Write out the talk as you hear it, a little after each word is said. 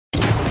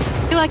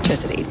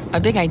Electricity, a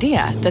big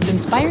idea that's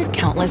inspired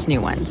countless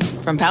new ones.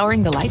 From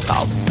powering the light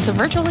bulb to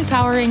virtually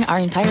powering our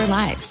entire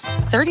lives.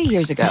 30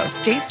 years ago,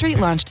 State Street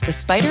launched the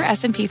Spider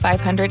S&P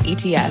 500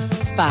 ETF,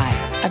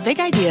 SPY. A big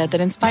idea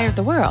that inspired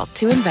the world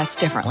to invest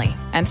differently.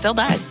 And still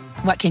does.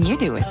 What can you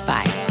do with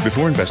SPY?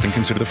 Before investing,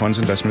 consider the fund's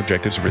investment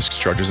objectives, risks,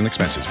 charges, and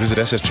expenses. Visit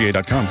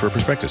ssga.com for a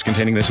prospectus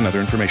containing this and other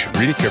information.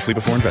 Read it carefully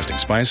before investing.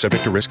 SPY is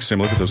subject to risks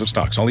similar to those of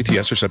stocks. All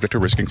ETFs are subject to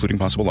risk, including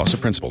possible loss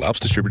of principal. Alps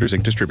Distributors,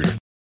 Inc. Distributor.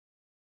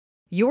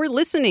 You're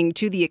listening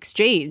to The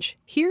Exchange.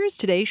 Here's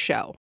today's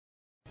show.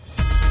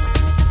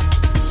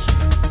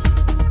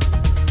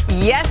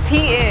 Yes,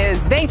 he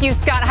is. Thank you,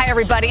 Scott. Hi,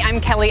 everybody. I'm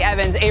Kelly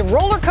Evans. A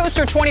roller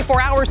coaster 24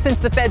 hours since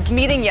the Fed's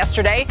meeting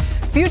yesterday.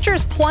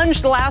 Futures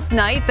plunged last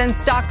night, then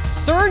stocks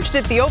surged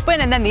at the open,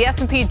 and then the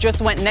S&P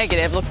just went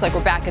negative. Looks like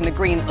we're back in the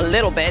green a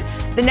little bit.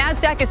 The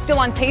Nasdaq is still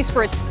on pace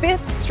for its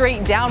fifth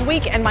straight down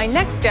week, and my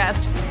next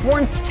guest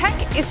warns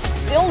tech is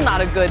still not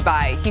a good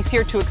buy. He's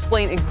here to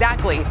explain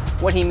exactly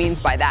what he means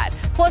by that.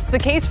 Plus, the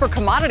case for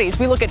commodities.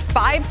 We look at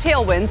 5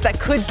 tailwinds that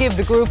could give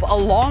the group a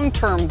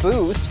long-term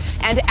boost.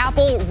 And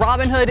Apple,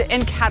 Robinhood,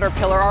 and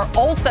Caterpillar are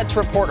all set to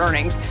report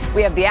earnings.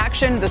 We have the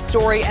action, the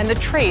story, and the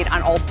trade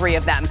on all 3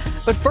 of them.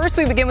 But first,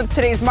 we begin with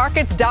today's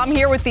markets. Dom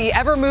here with the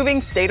ever-moving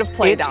state of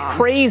play, It's Dom.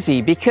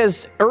 crazy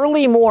because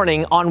early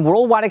morning on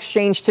Worldwide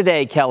Exchange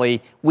today,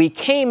 Kelly, we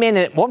came in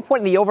at one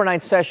point in the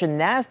overnight session,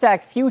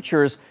 NASDAQ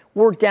futures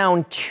were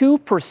down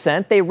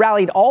 2%. They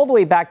rallied all the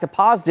way back to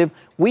positive.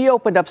 We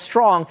opened up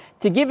strong.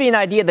 To give you an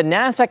idea, the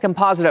NASDAQ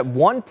composite at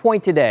one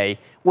point today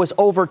was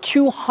over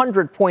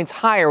 200 points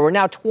higher. We're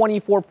now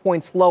 24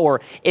 points lower.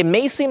 It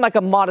may seem like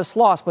a modest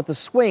loss, but the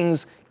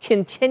swings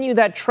continue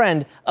that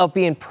trend of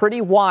being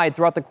pretty wide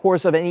throughout the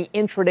course of any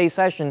intraday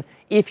session,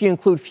 if you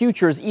include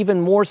futures,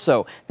 even more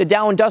so. The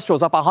Dow Industrial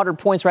is up 100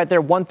 points right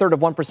there,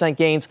 1/3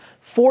 gains,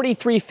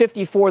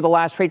 43.54 the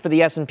last trade for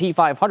the S&P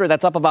 500.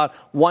 That's up about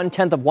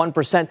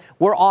 0.1%.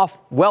 We're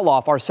well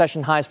off our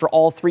session highs for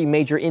all 3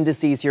 major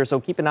indices here, so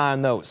keep an eye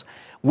on those.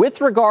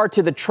 With regard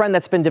to the trend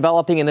that's been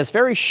developing in this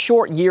very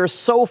short year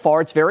so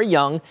far, it's very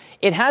young.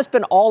 It has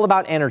been all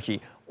about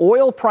energy.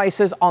 Oil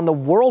prices on the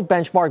world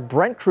benchmark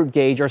Brent crude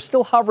gauge are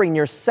still hovering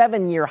near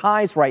 7-year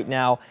highs right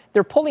now.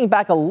 They're pulling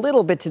back a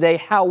little bit today.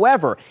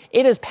 However,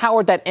 it has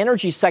powered that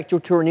energy sector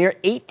to a near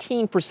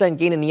 18%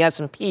 gain in the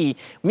S&P.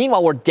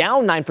 Meanwhile, we're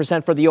down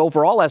 9% for the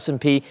overall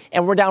S&P,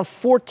 and we're down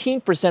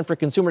 14% for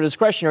consumer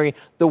discretionary,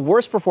 the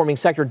worst performing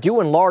sector,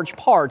 due in large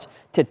part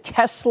to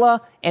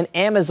Tesla and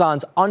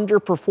Amazon's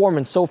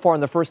underperformance so far in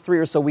the first 3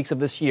 or so weeks of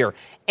this year.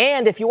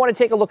 And if you want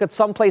to take a look at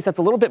some place that's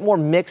a little bit more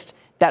mixed,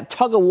 that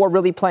tug of war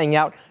really playing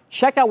out,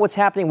 check out what's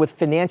happening with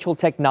financial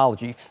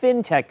technology,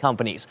 fintech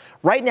companies.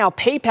 Right now,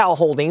 PayPal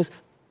Holdings,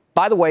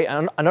 by the way,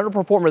 an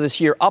underperformer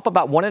this year, up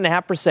about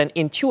 1.5%,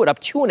 Intuit up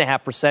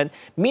 2.5%.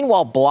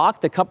 Meanwhile,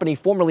 Block, the company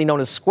formerly known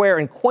as Square,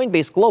 and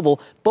Coinbase Global,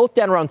 both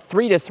down around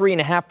 3 to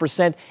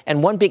 3.5%,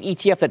 and one big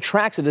ETF that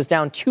tracks it is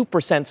down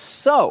 2%.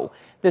 So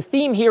the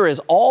theme here is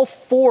all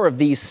 4 of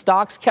these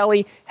stocks,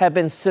 Kelly, have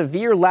been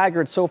severe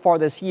laggards so far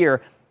this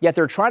year. Yet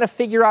they're trying to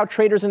figure out,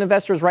 traders and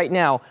investors right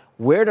now,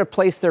 where to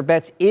place their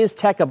bets. Is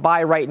tech a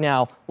buy right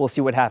now? We'll see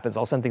what happens.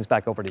 I'll send things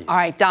back over to you. All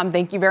right, Dom,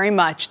 thank you very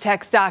much.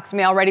 Tech stocks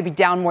may already be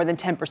down more than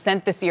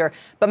 10% this year,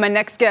 but my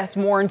next guest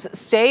warns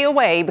stay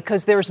away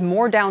because there's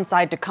more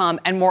downside to come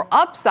and more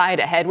upside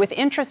ahead with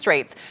interest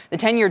rates. The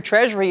 10-year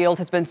Treasury yield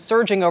has been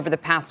surging over the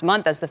past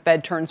month as the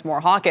Fed turns more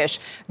hawkish.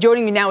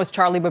 Joining me now is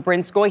Charlie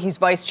Babrinskoy. He's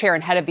vice chair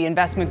and head of the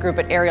investment group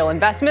at Ariel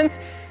Investments.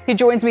 He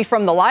joins me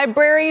from the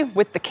library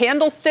with the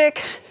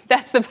candlestick.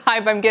 That's the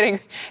vibe I'm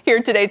getting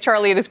here today.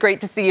 Charlie, it is great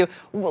to see you.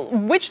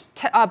 Which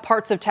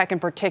parts of tech in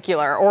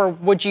particular, or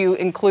would you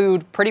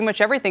include pretty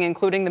much everything,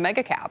 including the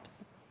mega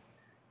caps?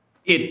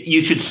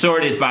 You should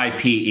sort it by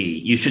PE.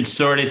 You should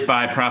sort it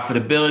by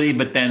profitability,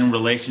 but then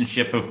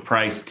relationship of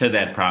price to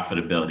that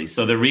profitability.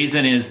 So the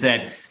reason is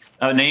that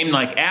a name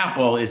like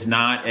Apple is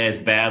not as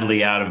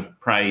badly out of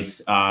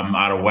price,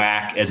 out of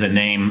whack as a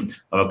name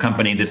of a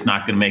company that's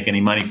not going to make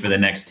any money for the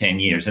next 10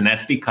 years. And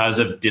that's because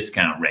of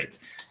discount rates.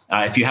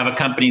 If you have a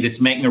company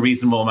that's making a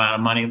reasonable amount of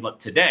money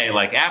today,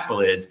 like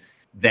Apple is,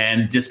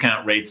 then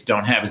discount rates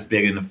don't have as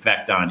big an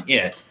effect on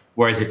it.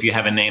 Whereas if you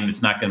have a name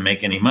that's not going to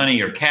make any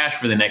money or cash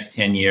for the next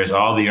 10 years,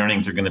 all the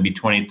earnings are going to be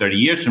 20, 30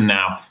 years from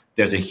now,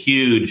 there's a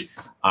huge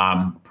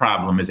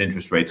problem as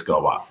interest rates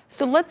go up.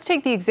 So let's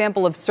take the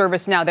example of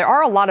ServiceNow. There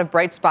are a lot of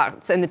bright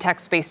spots in the tech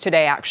space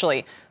today,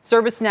 actually.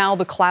 ServiceNow,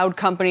 the cloud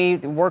company,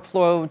 the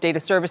workflow data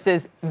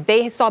services,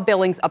 they saw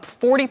billings up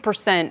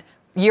 40%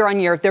 year on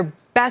year. Their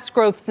best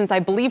growth since, I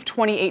believe,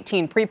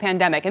 2018,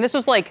 pre-pandemic. And this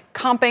was like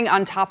comping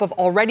on top of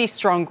already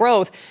strong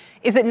growth.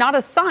 Is it not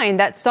a sign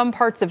that some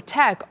parts of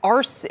tech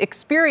are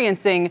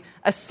experiencing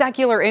a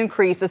secular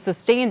increase, a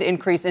sustained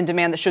increase in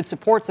demand that should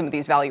support some of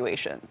these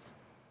valuations?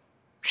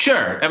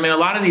 Sure. I mean, a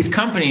lot of these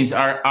companies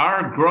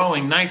are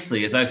growing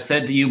nicely. As I've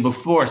said to you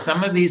before,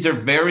 some of these are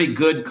very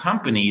good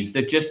companies.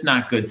 They're just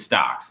not good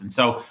stocks. And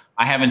so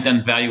I haven't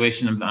done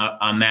valuation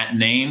on that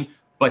name,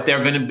 But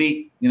they're going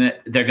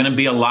to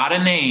be a lot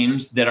of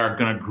names that are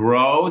going to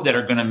grow, that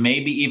are going to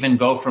maybe even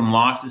go from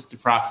losses to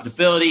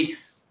profitability,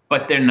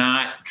 but they're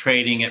not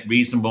trading at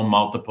reasonable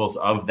multiples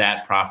of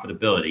that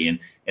profitability.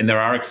 And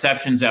there are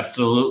exceptions,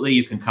 absolutely.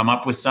 You can come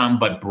up with some,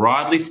 but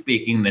broadly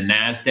speaking, the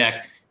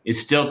Nasdaq is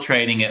still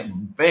trading at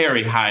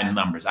very high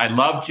numbers. I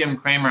love Jim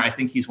Cramer. I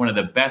think he's one of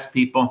the best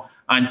people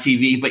on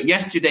TV. But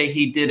yesterday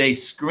he did a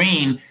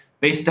screen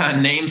based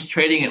on names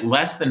trading at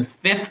less than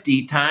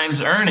 50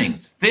 times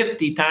earnings.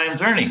 50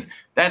 times earnings.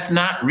 That's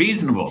not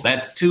reasonable.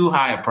 That's too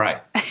high a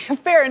price.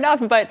 Fair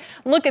enough, but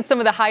look at some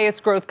of the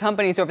highest growth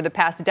companies over the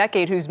past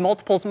decade whose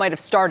multiples might have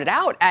started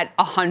out at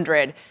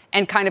 100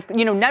 and kind of,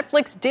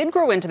 Netflix did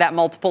grow into that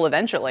multiple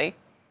eventually.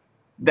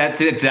 That's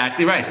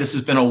exactly right. This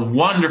has been a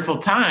wonderful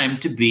time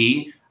to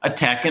be a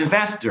tech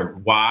investor.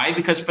 Why?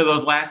 Because for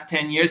those last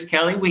 10 years,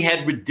 Kelly, we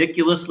had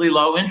ridiculously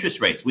low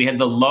interest rates. We had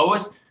the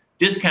lowest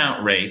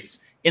discount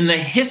rates in the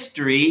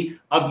history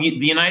of the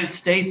United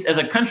States as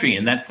a country.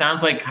 And that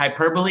sounds like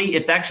hyperbole.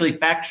 It's actually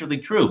factually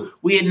true.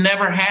 We had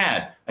never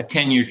had a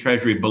 10-year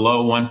treasury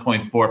below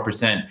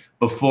 1.4%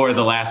 before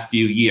the last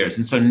few years.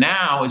 And so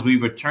now, as we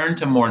return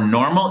to more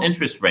normal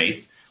interest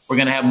rates, we're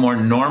going to have more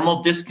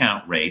normal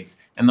discount rates,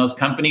 and those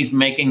companies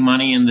making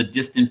money in the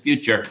distant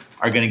future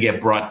are going to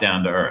get brought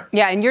down to earth.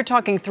 Yeah, and you're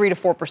talking 3 to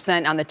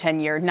 4% on the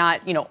 10-year,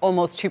 not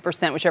almost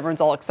 2%, which everyone's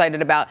all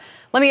excited about.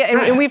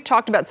 And we've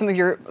talked about some of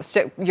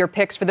your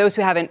picks. For those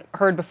who haven't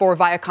heard before,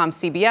 Viacom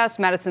CBS,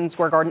 Madison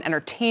Square Garden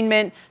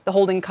Entertainment, the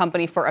holding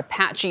company for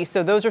Apache.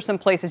 So those are some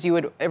places you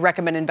would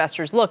recommend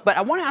investors look. But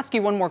I want to ask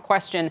you one more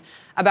question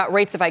about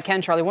rates, if I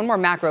can, Charlie. One more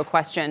macro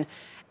question.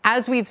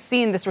 As we've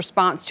seen this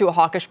response to a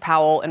hawkish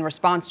Powell in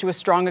response to a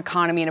strong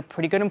economy and a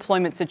pretty good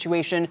employment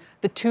situation,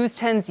 the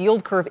 2s10s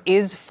yield curve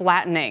is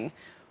flattening.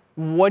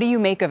 What do you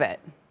make of it?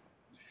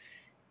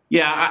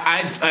 Yeah,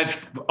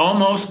 I've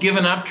almost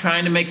given up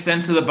trying to make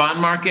sense of the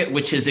bond market,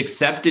 which has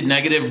accepted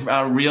negative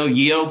real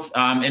yields,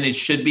 and it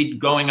should be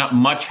going up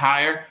much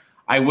higher.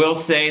 I will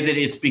say that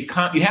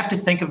you have to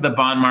think of the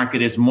bond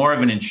market as more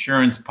of an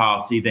insurance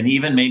policy than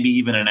maybe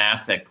even an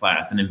asset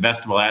class, an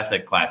investable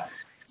asset class.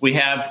 We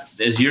have,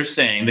 as you're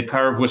saying, the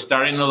curve was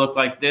starting to look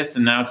like this,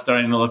 and now it's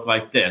starting to look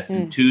like this.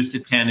 And 2s to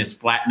 10 is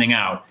flattening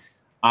out.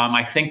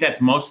 I think that's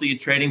mostly a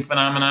trading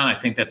phenomenon. I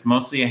think that's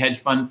mostly a hedge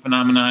fund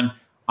phenomenon.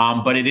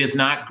 But it is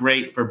not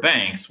great for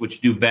banks, which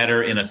do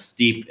better in a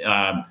steep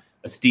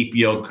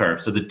yield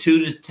curve. So the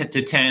 2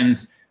 to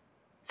 10s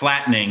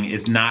flattening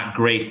is not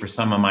great for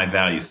some of my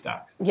value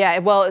stocks. Yeah,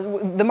 well,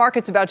 the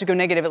market's about to go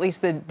negative, at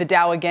least the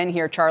Dow again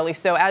here, Charlie.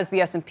 So as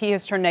the S&P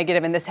has turned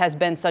negative and this has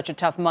been such a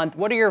tough month,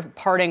 what are your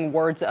parting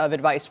words of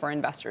advice for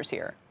investors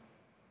here?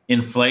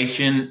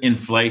 Inflation,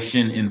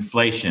 inflation,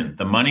 inflation.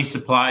 The money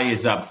supply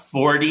is up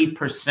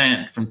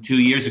 40% from 2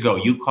 years ago.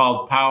 You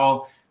called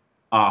Powell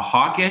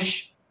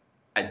hawkish.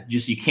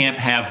 You can't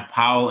have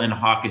Powell and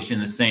hawkish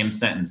in the same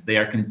sentence. They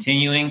are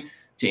continuing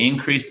to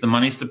increase the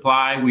money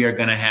supply. We are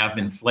going to have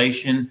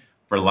inflation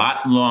for a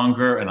lot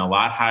longer and a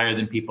lot higher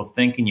than people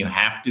think, and you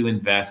have to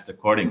invest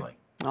accordingly.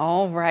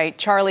 All right.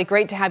 Charlie,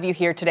 great to have you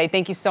here today.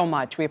 Thank you so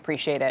much. We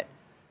appreciate it.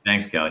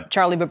 Thanks, Kelly.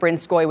 Charlie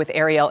Babrinskoy with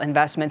Ariel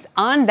Investments.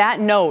 On that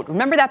note,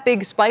 remember that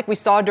big spike we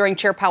saw during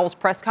Chair Powell's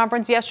press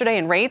conference yesterday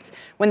in rates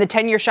when the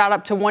 10-year shot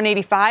up to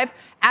 185?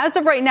 As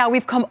of right now,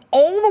 we've come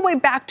all the way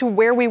back to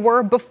where we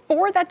were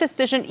before that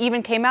decision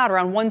even came out,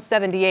 around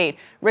 178.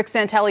 Rick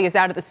Santelli is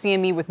out at the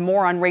CME with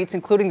more on rates,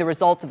 including the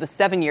results of the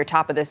 7-year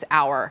top of this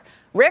hour.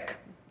 Rick?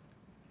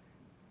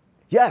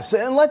 Yes,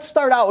 and let's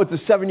start out with the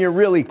 7-year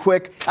really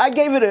quick. I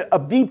gave it a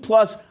B+,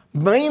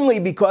 mainly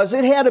because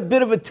it had a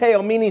bit of a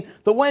tail, meaning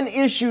the when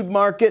issued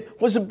market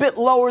was a bit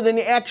lower than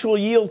the actual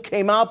yield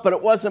came out, but it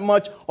wasn't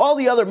much. All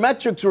the other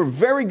metrics were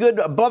very good,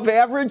 above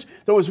average.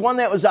 There was one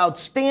that was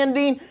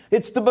outstanding.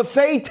 It's the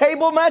buffet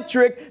table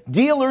metric.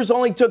 Dealers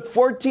only took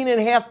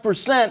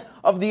 14.5%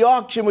 of the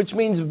auction, which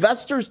means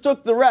investors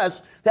took the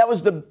rest. That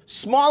was the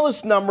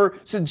smallest number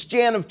since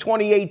Jan of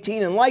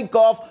 2018. And like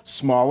golf,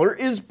 smaller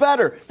is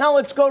better. Now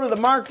let's go to the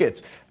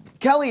markets.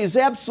 Kelly is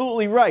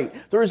absolutely right.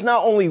 There is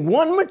now only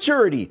one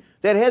maturity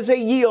that has a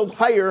yield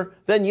higher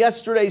than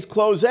yesterday's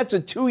close. That's a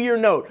 2-year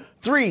note.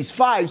 3s,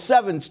 5s,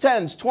 7s,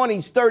 10s,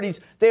 20s, 30s.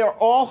 They are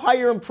all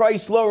higher in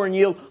price, lower in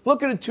yield.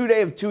 Look at a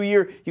 2-day of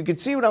 2-year. You can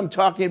see what I'm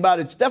talking about.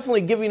 It's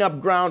definitely giving up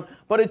ground,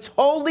 but it's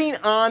holding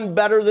on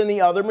better than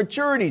the other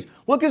maturities.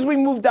 Look as we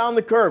move down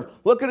the curve.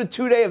 Look at a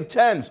 2-day of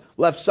 10s,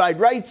 left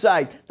side, right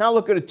side. Now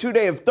look at a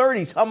 2-day of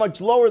 30s, how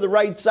much lower the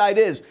right side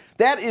is.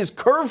 That is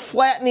curve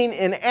flattening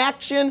in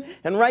action,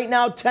 and right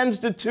now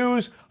 10s to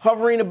 2s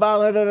hovering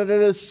about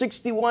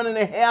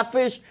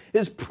 61.5-ish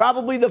is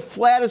probably the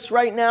flattest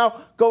right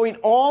now, going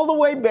all the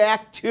way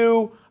back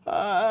to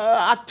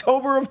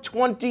October of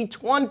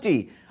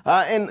 2020.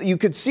 And you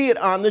could see it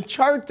on the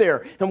chart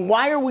there. And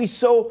why are we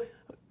so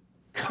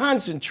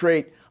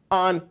concentrate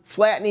on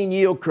flattening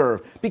yield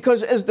curve?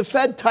 Because as the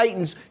Fed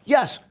tightens,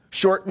 yes,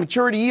 Short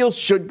maturity yields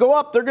should go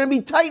up. They're going to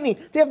be tightening.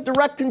 They have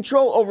direct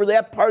control over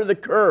that part of the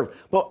curve.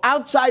 But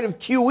outside of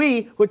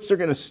QE, which they're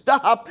going to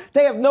stop,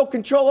 they have no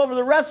control over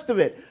the rest of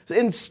it.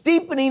 And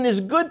steepening is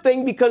a good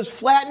thing because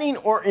flattening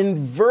or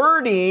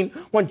inverting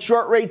when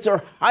short rates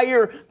are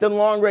higher than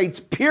long rates,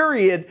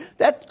 period,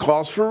 that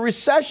calls for a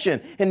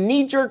recession. And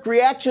knee-jerk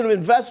reaction of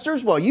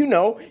investors, well,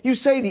 you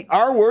say the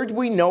R word,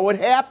 we know what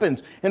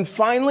happens. And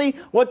finally,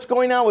 what's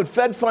going on with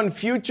Fed Fund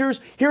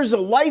futures? Here's a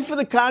life of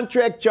the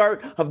contract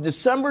chart of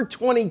December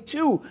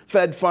 22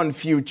 Fed Fund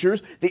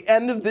futures, the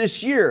end of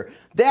this year.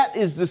 That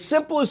is the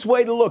simplest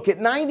way to look. At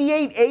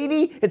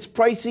 98.80, it's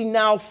pricing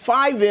now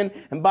 5 in.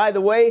 And by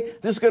the way,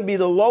 this is going to be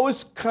the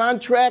lowest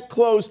contract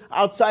close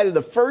outside of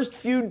the first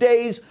few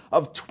days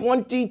of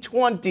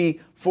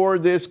 2020 for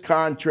this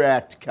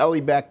contract.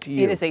 Kelly, back to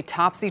you. It is a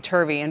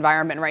topsy-turvy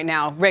environment right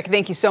now. Rick,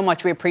 thank you so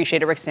much. We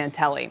appreciate it. Rick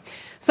Santelli.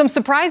 Some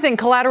surprising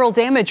collateral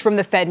damage from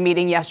the Fed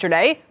meeting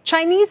yesterday.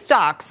 Chinese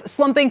stocks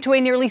slumping to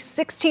a nearly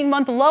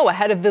 16-month low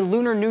ahead of the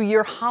Lunar New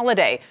Year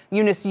holiday.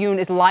 Eunice Yoon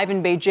is live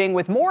in Beijing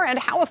with more and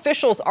how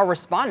officials are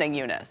responding,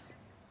 Eunice.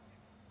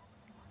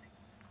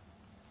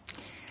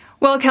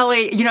 Well,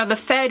 Kelly, the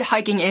Fed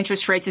hiking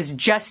interest rates is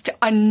just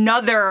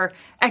another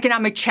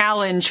economic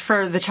challenge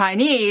for the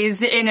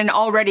Chinese in an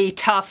already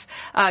tough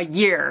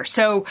year.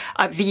 So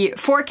the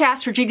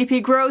forecast for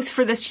GDP growth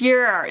for this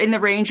year are in the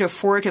range of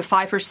 4 to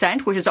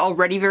 5%, which is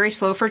already very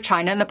slow for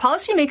China. And the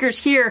policymakers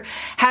here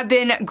have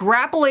been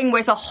grappling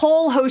with a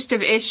whole host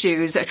of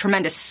issues, a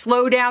tremendous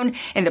slowdown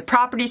in the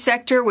property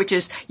sector, which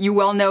is, you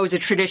well know, is a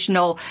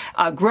traditional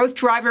growth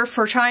driver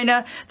for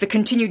China, the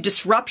continued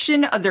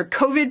disruption of their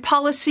COVID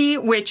policy,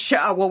 which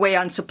will weigh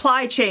on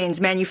supply chains,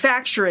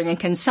 manufacturing, and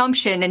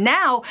consumption. And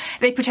now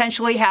they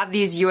potentially have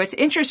these U.S.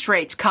 interest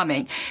rates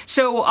coming.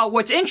 So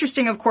what's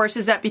interesting, of course,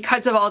 is that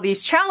because of all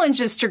these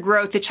challenges to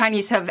growth, the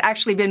Chinese have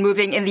actually been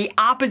moving in the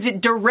opposite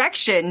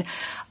direction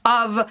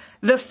of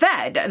the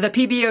Fed. The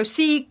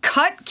PBOC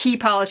cut key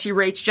policy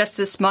rates just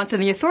this month,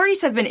 and the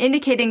authorities have been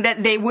indicating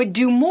that they would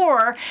do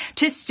more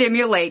to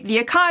stimulate the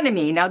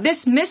economy. Now,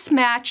 this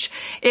mismatch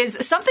is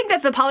something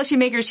that the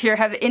policymakers here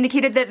have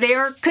indicated that they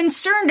are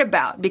concerned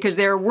about because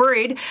they're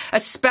worried,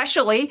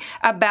 especially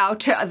about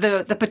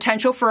the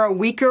potential for a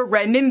weaker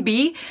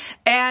renminbi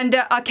and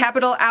a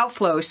capital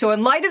outflow. So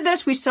in light of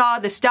this, we saw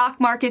the stock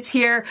markets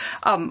here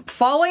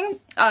falling,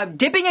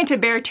 dipping into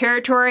bear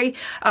territory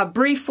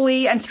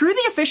briefly. And through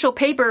the official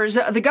papers,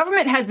 the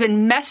government has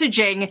been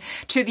messaging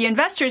to the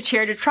investors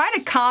here to try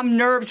to calm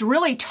nerves,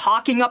 really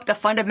talking up the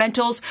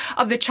fundamentals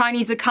of the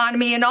Chinese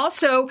economy and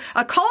also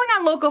calling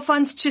on local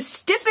funds to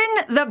stiffen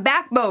the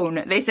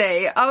backbone, they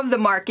say, of the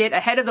market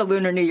ahead of the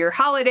Lunar New Year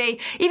holiday.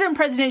 Even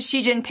President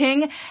Xi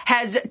Jinping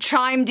has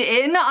chimed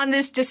in on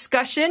this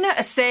discussion,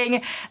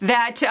 saying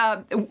that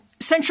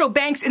central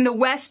banks in the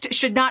West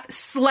should not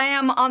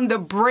slam on the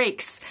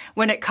brakes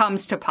when it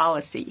comes to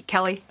policy.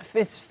 Kelly?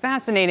 It's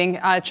fascinating.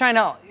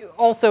 China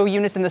also,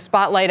 Eunice, in the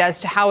spotlight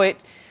as to how it,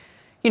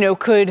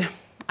 could,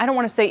 I don't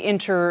want to say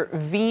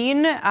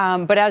intervene,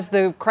 but as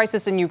the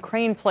crisis in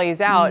Ukraine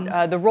plays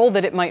out, the role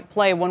that it might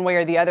play one way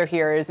or the other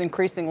here is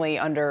increasingly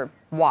under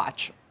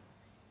watch.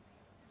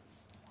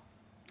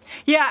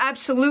 Yeah,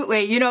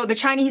 absolutely. The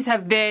Chinese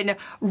have been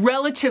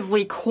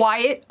relatively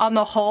quiet on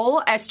the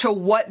whole as to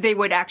what they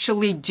would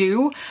actually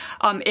do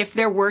if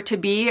there were to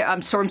be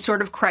some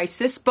sort of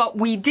crisis. But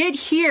we did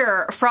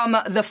hear from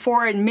the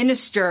foreign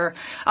minister.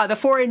 The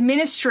foreign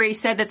ministry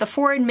said that the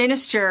foreign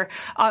minister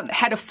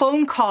had a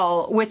phone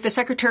call with the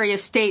Secretary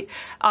of State,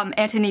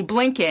 Antony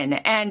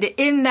Blinken. And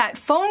in that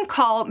phone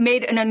call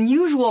made an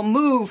unusual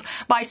move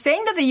by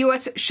saying that the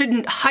U.S.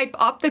 shouldn't hype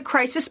up the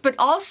crisis, but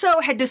also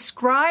had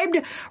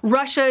described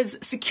Russia's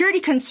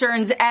security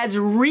concerns as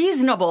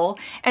reasonable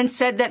and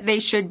said that they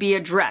should be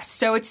addressed.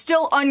 So it's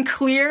still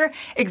unclear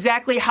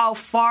exactly how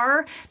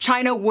far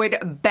China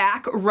would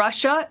back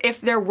Russia if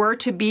there were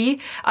to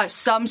be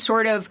some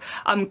sort of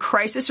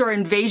crisis or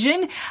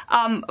invasion.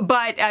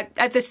 But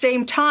at the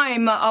same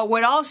time,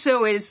 what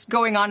also is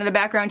going on in the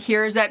background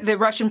here is that the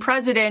Russian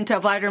president,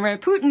 Vladimir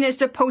Putin, is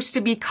supposed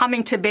to be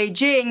coming to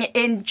Beijing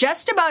in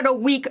just about a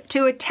week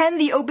to attend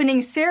the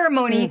opening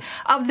ceremony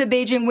of the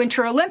Beijing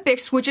Winter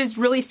Olympics, which is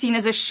really seen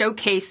as a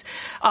showcase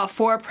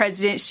for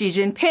President Xi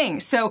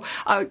Jinping. So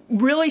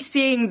really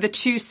seeing the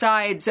two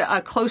sides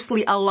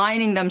closely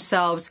aligning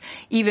themselves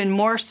even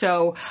more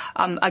so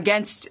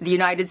against the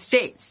United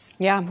States.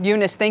 Yeah,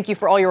 Eunice, thank you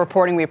for all your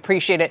reporting. We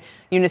appreciate it.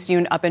 Eunice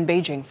Yoon up in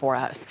Beijing for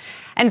us.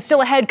 And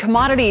still ahead,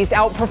 commodities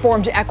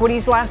outperformed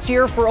equities last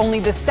year for only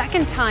the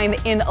second time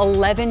in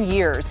 11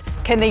 years.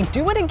 Can they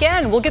do it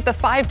again? We'll get the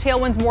 5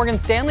 tailwinds Morgan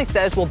Stanley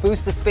says will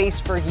boost the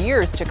space for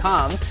years to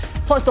come.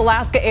 Plus,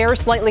 Alaska Air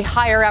slightly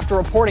higher after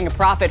reporting a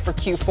profit for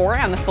Q4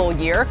 and the full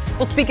year.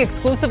 We'll speak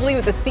exclusively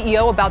with the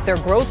CEO about their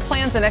growth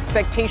plans and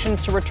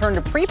expectations to return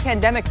to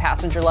pre-pandemic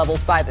passenger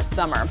levels by this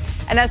summer.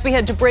 And as we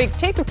head to break,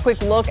 take a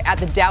quick look at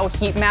the Dow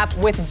heat map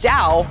with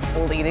Dow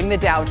leading the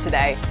Dow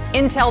today.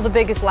 Intel, the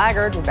biggest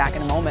laggard. We're back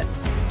in a moment.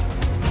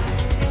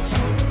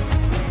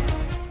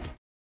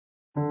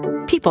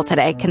 people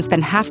today can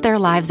spend half their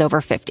lives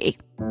over 50.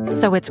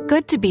 So it's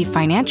good to be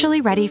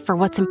financially ready for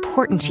what's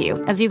important to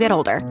you as you get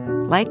older,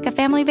 like a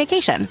family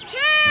vacation.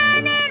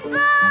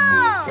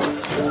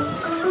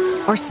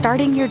 Or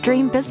starting your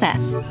dream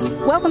business.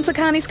 Welcome to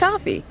Connie's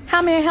Coffee.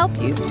 How may I help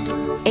you?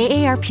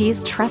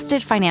 AARP's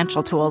trusted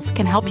financial tools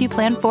can help you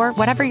plan for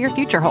whatever your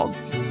future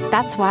holds.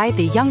 That's why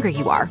the younger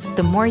you are,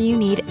 the more you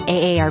need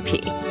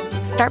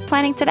AARP. Start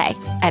planning today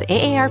at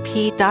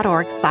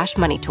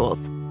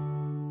aarp.org/moneytools.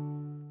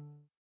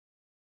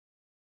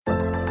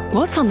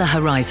 What's on the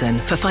horizon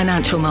for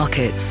financial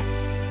markets?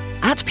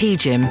 At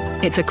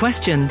PGIM, it's a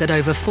question that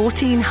over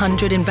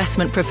 1,400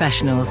 investment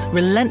professionals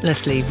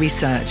relentlessly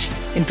research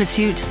in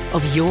pursuit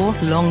of your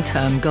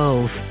long-term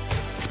goals.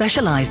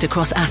 Specialized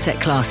across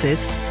asset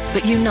classes,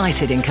 but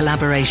united in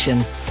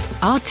collaboration,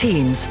 our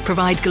teams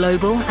provide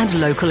global and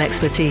local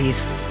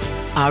expertise.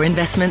 Our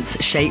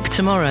investments shape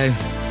tomorrow,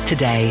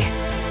 today.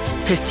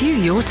 Pursue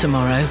your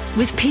tomorrow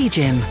with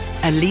PGIM,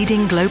 a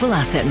leading global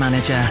asset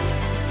manager.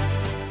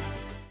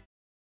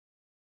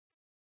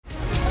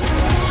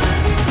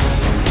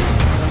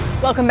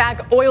 Welcome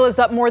back. Oil is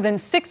up more than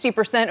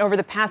 60% over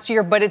the past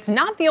year, but it's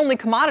not the only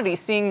commodity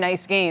seeing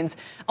nice gains.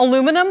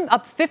 Aluminum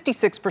up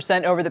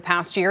 56% over the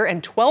past year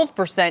and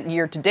 12%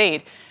 year to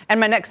date. And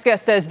my next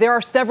guest says there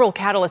are several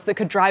catalysts that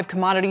could drive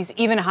commodities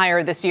even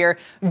higher this year.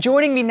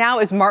 Joining me now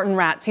is Martin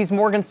Ratz. He's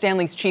Morgan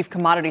Stanley's chief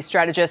commodity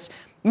strategist.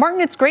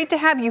 Martin, it's great to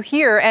have you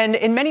here. And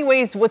in many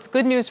ways, what's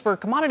good news for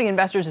commodity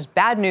investors is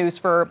bad news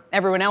for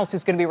everyone else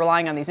who's going to be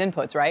relying on these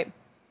inputs, right?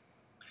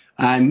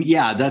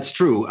 Yeah, that's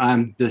true.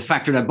 The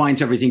factor that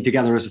binds everything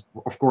together is,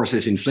 of course,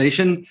 is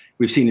inflation.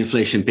 We've seen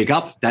inflation pick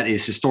up. That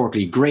is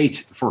historically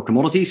great for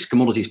commodities.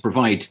 Commodities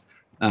provide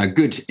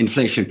good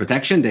inflation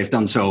protection. They've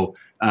done so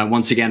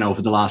once again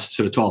over the last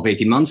sort of 12,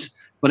 18 months.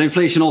 But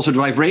inflation also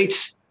drives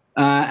rates.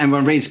 And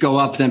when rates go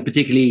up, then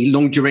particularly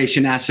long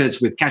duration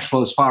assets with cash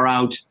flows far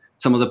out,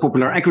 some of the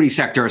popular equity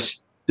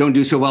sectors don't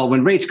do so well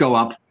when rates go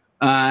up.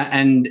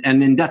 And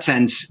in that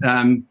sense,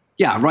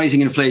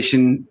 rising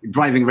inflation,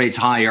 driving rates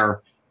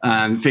higher,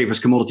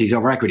 favors commodities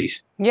over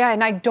equities. Yeah,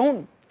 and I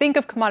don't think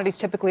of commodities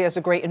typically as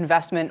a great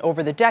investment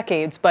over the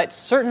decades, but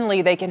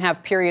certainly they can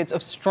have periods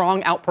of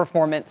strong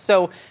outperformance.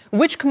 So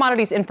which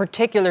commodities in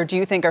particular do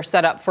you think are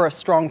set up for a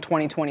strong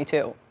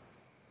 2022?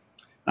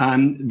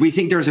 We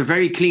think there's a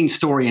very clean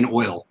story in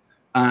oil.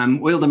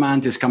 Oil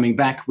demand is coming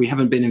back. We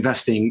haven't been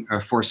investing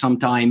for some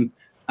time.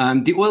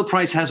 The oil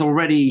price has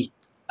already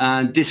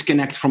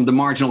disconnected from the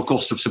marginal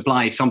cost of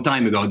supply some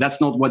time ago.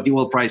 That's not what the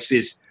oil price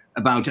is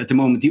about at the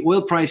moment. The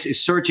oil price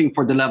is searching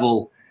for the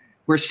level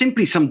where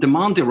simply some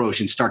demand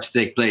erosion starts to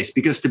take place,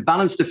 because to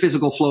balance the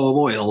physical flow of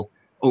oil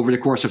over the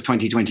course of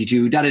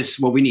 2022, that is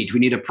what we need. We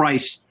need a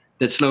price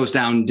that slows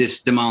down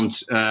this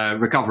demand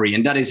recovery.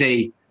 And that is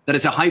a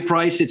high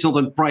price. It's not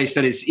a price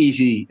that is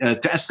easy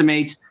to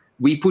estimate.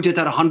 We put it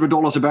at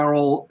 $100 a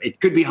barrel. It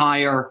could be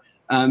higher,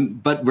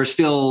 but we're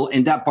still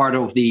in that part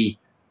of the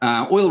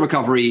oil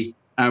recovery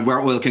where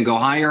oil can go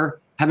higher.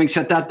 Having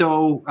said that,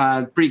 though,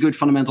 pretty good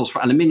fundamentals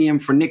for aluminium,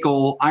 for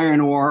nickel, iron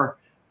ore,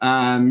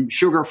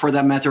 sugar for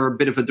that matter, a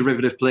bit of a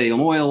derivative play on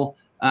oil,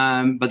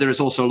 but there is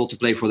also a lot to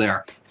play for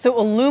there. So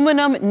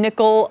aluminum,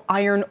 nickel,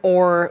 iron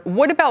ore.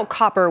 What about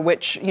copper,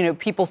 which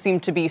people seem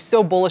to be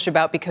so bullish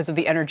about because of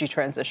the energy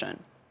transition?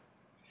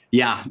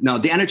 Yeah, no,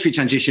 the energy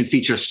transition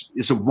features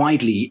so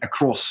widely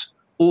across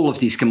all of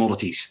these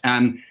commodities.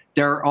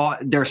 There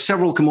are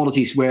several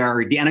commodities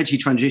where the energy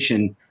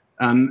transition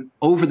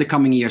over the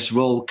coming years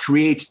will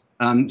create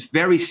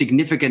very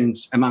significant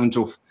amount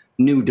of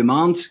new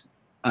demand.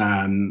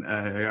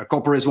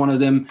 Copper is one of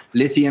them.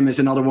 Lithium is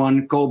another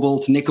one.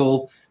 Cobalt,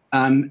 nickel.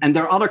 And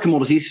there are other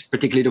commodities,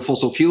 particularly the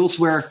fossil fuels,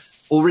 where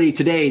already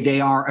today they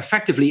are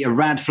effectively a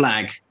red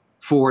flag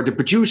for the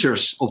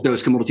producers of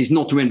those commodities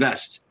not to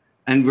invest.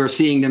 And we're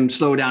seeing them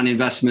slow down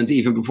investment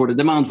even before the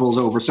demand rolls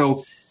over.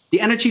 So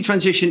the energy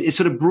transition is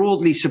sort of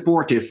broadly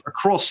supportive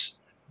across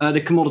the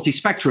commodity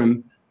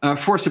spectrum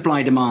for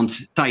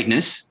supply-demand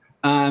tightness.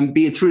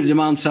 Be it through the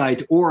demand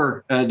side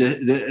or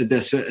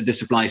the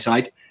supply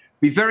side.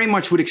 We very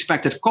much would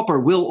expect that copper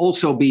will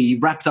also be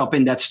wrapped up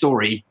in that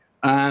story.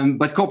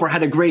 But copper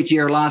had a great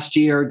year last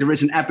year. There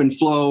is an ebb and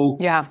flow.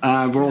 Yeah.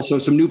 There are also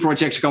some new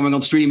projects coming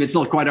on stream. It's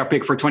not quite our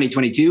pick for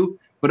 2022.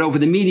 But over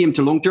the medium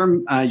to long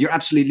term, you're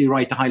absolutely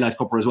right to highlight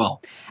copper as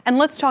well. And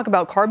let's talk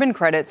about carbon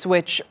credits,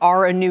 which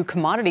are a new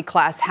commodity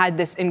class, had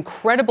this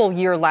incredible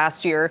year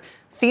last year,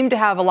 seemed to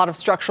have a lot of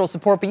structural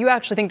support, but you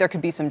actually think there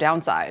could be some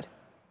downside.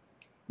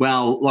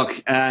 Well,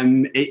 look,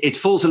 it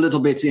falls a little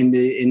bit in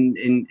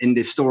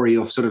the story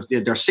of sort of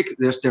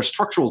their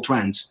structural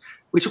trends,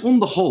 which on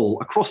the whole,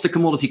 across the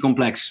commodity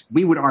complex,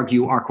 we would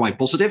argue are quite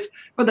positive.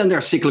 But then there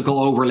are cyclical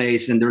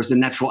overlays and there's the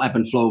natural ebb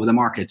and flow of the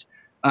market.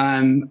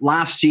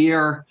 Last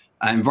year,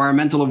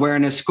 environmental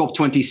awareness,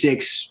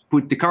 COP26,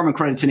 put the carbon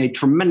credits in a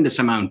tremendous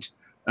amount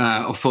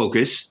of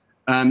focus.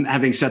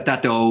 Having said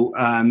that, though,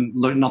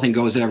 nothing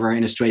goes ever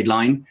in a straight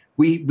line.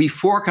 We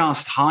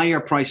forecast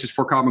higher prices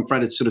for carbon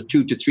credits sort of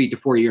 2 to 3 to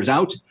 4 years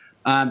out.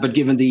 But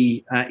given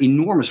the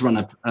enormous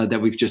run-up that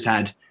we've just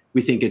had,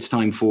 we think it's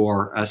time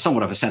for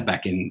somewhat of a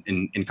setback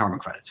in carbon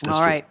credits.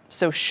 All right.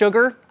 So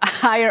sugar,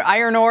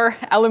 iron ore,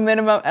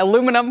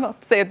 aluminum,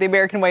 say it the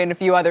American way, and a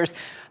few others.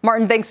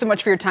 Martin, thanks so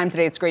much for your time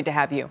today. It's great to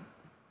have you.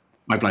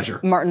 My pleasure.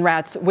 Martin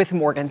Ratz with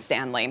Morgan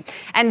Stanley.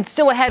 And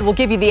still ahead, we'll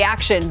give you the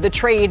action, the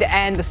trade,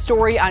 and the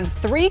story on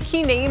 3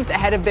 key names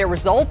ahead of their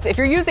results. If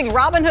you're using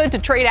Robinhood to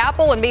trade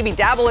Apple and maybe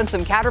dabble in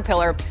some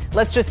Caterpillar,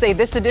 let's just say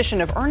this edition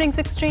of Earnings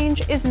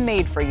Exchange is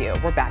made for you.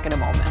 We're back in a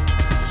moment.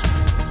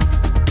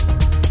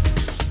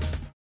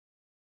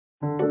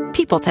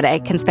 People today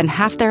can spend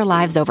half their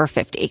lives over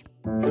 50.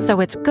 So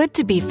it's good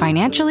to be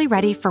financially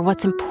ready for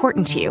what's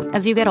important to you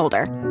as you get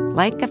older,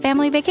 like a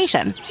family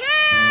vacation.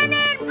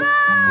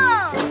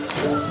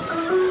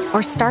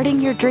 Or starting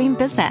your dream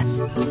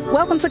business.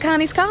 Welcome to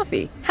Connie's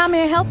Coffee. How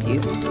may I help you?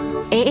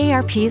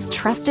 AARP's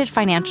trusted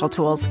financial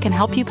tools can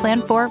help you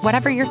plan for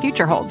whatever your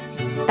future holds.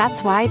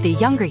 That's why the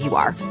younger you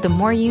are, the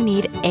more you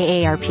need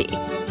AARP.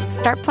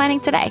 Start planning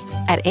today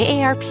at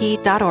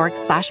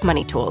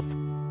aarp.org/moneytools.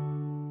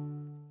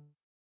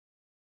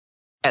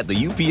 At the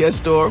UPS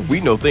Store, we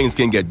know things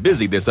can get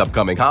busy this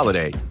upcoming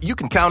holiday. You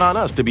can count on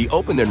us to be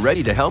open and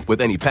ready to help with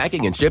any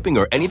packing and shipping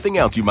or anything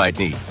else you might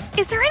need.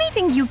 Is there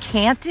anything you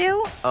can't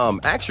do?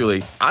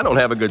 Actually, I don't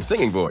have a good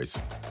singing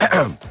voice.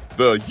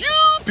 The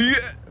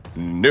UPS...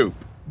 Nope.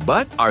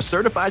 But our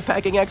certified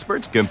packing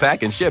experts can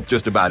pack and ship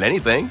just about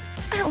anything.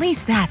 At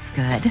least that's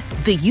good.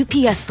 The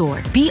UPS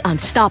Store. Be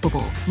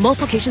unstoppable.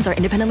 Most locations are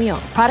independently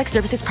owned. Product,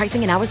 services,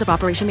 pricing, and hours of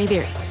operation may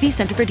vary. See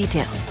Center for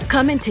details.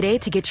 Come in today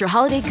to get your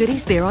holiday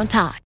goodies there on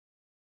time.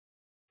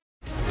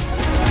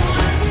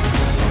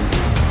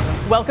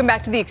 Welcome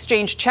back to the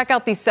exchange. Check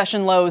out these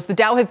session lows. The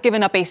Dow has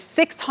given up a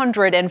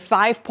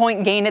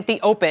 605-point gain at the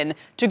open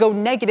to go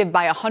negative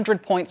by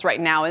 100 points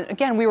right now. And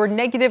again, we were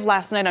negative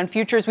last night on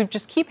futures. We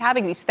just keep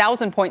having these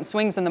 1,000-point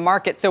swings in the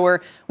market. So we're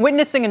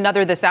witnessing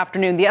another this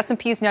afternoon. The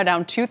S&P is now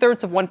down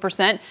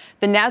 0.2%.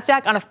 The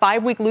Nasdaq on a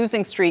 5-week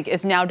losing streak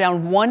is now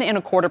down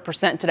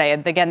 1.25% today.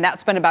 And again,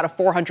 that's been about a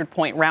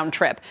 400-point round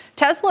trip.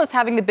 Tesla is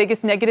having the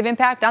biggest negative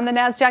impact on the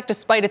Nasdaq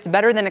despite its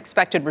better than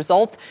expected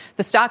results.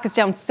 The stock is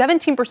down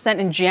 17%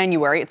 in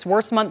January. Its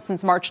worst month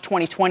since March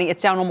 2020.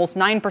 It's down almost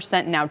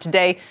 9% now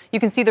today. You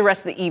can see the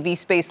rest of the EV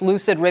space,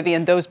 Lucid,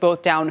 Rivian, those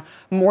both down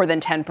more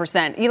than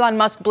 10%. Elon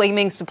Musk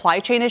blaming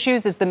supply chain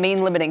issues as the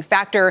main limiting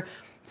factor,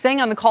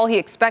 saying on the call he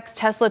expects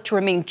Tesla to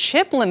remain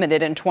chip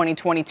limited in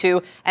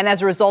 2022, and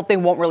as a result, they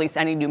won't release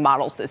any new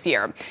models this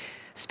year.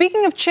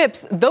 Speaking of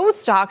chips,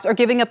 those stocks are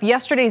giving up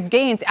yesterday's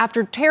gains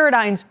after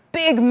Teradyne's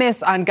big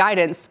miss on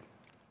guidance.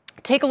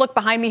 Take a look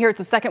behind me here. It's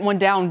the second one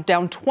down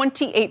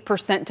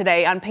 28%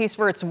 today, on pace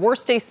for its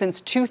worst day since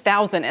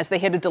 2000 as they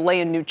hit a delay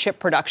in new chip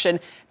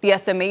production. The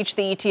SMH,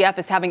 the ETF,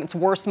 is having its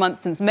worst month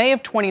since May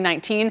of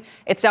 2019.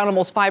 It's down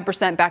almost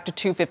 5% back to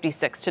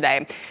 256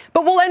 today.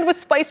 But we'll end with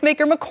spice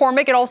maker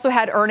McCormick. It also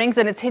had earnings,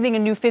 and it's hitting a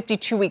new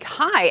 52-week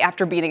high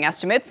after beating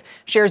estimates.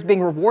 Shares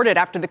being rewarded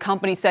after the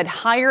company said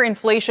higher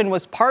inflation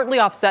was partly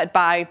offset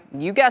by,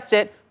 you guessed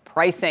it,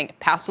 pricing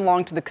passed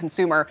along to the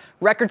consumer.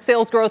 Record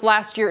sales growth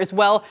last year as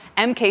well.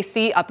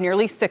 MKC up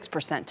nearly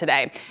 6%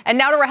 today. And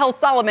now to Rahel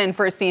Solomon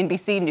for a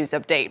CNBC News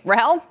Update.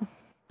 Rahel?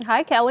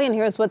 Hi, Kelly, and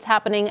here's what's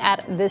happening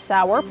at this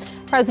hour.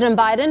 President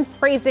Biden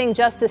praising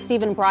Justice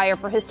Stephen Breyer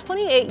for his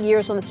 28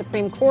 years on the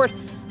Supreme Court.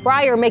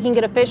 Breyer making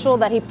it official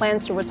that he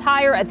plans to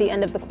retire at the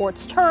end of the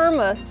court's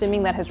term,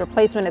 assuming that his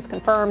replacement is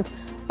confirmed.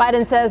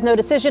 Biden says no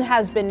decision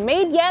has been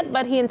made yet,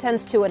 but he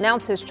intends to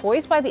announce his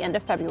choice by the end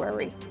of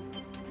February.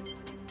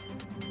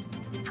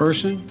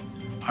 Person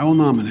I will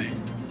nominate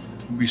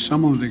will be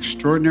someone with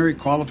extraordinary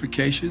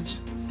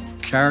qualifications,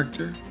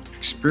 character,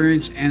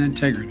 experience, and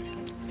integrity.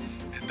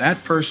 And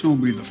that person will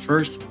be the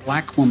first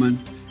black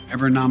woman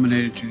ever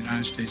nominated to the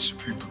United States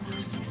Supreme Court.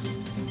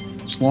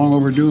 It's long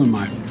overdue in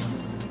my view.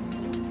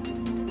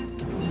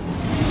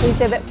 Police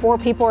say that 4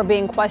 people are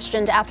being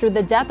questioned after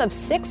the death of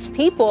 6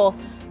 people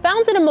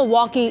found in a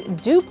Milwaukee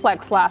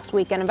duplex last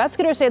week. And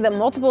investigators say that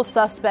multiple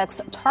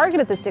suspects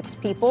targeted the 6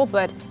 people,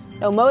 but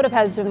no motive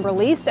has been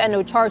released and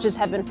no charges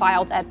have been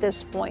filed at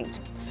this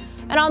point.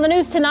 And on the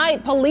news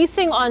tonight,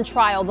 policing on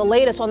trial, the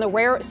latest on the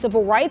rare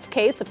civil rights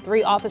case of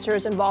 3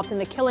 officers involved in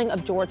the killing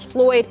of George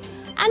Floyd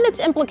and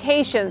its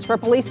implications for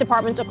police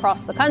departments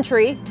across the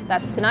country.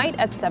 That's tonight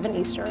at 7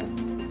 Eastern.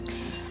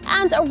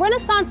 And a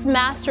Renaissance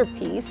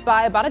masterpiece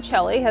by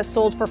Botticelli has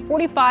sold for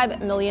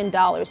 $45 million,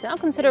 now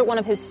considered one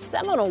of his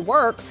seminal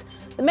works.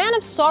 The Man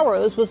of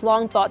Sorrows was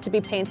long thought to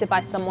be painted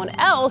by someone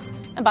else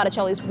in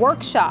Botticelli's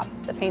workshop.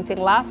 The painting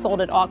last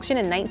sold at auction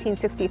in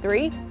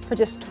 1963 for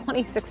just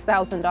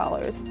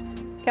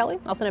 $26,000. Kelly,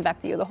 I'll send it back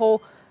to you. The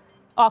whole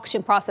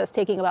auction process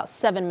taking about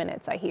 7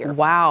 minutes, I hear.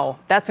 Wow,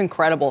 that's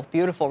incredible.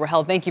 Beautiful.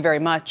 Rahel, thank you very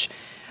much.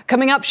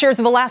 Coming up, shares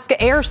of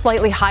Alaska Air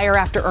slightly higher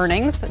after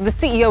earnings. The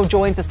CEO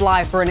joins us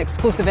live for an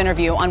exclusive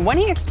interview on when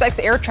he expects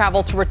air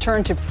travel to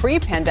return to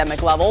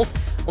pre-pandemic levels.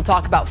 We'll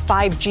talk about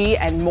 5G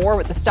and more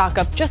with the stock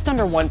up just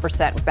under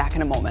 1%. We're back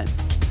in a moment.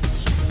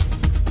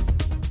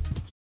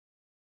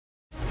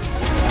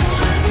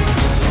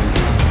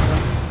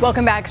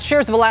 Welcome back.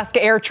 Shares of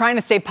Alaska Air trying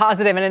to stay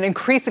positive in an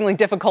increasingly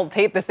difficult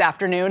tape this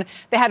afternoon.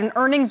 They had an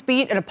earnings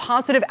beat and a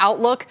positive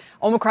outlook.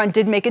 Omicron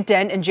did make a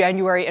dent in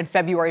January and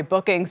February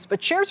bookings,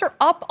 but shares are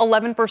up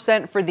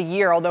 11% for the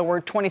year, although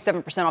we're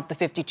 27% off the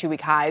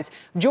 52-week highs.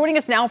 Joining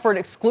us now for an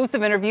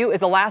exclusive interview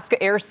is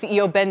Alaska Air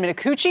CEO Ben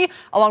Minicucci,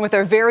 along with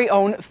our very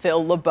own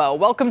Phil LeBeau.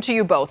 Welcome to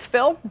you both.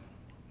 Phil?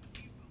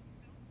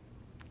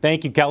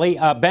 Thank you, Kelly.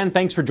 Ben,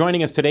 thanks for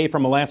joining us today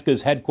from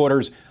Alaska's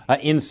headquarters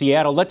in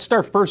Seattle. Let's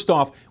start first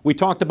off. We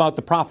talked about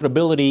the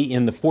profitability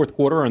in the fourth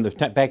quarter and the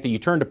fact that you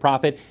turned a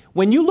profit.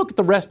 When you look at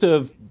the rest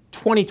of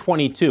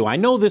 2022, I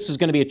know this is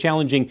going to be a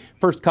challenging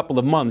first couple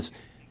of months,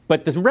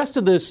 but the rest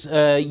of this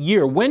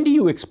year, when do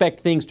you expect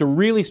things to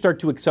really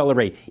start to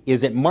accelerate?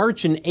 Is it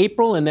March and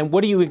April? And then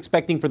what are you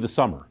expecting for the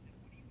summer?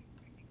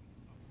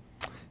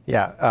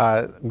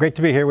 Yeah, great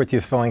to be here with you,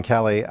 Phil and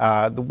Kelly.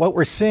 What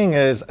we're seeing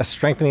is a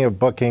strengthening of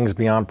bookings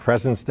beyond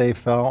President's Day,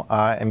 Phil,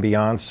 and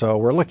beyond. So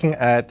we're looking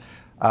at,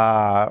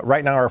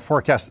 right now our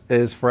forecast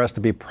is for us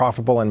to be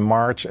profitable in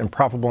March and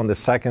profitable in the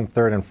second,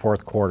 third, and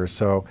fourth quarter.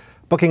 So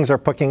bookings are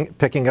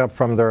picking up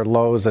from their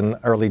lows in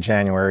early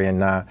January.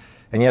 And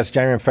yes,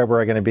 January and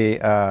February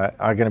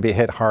are going to be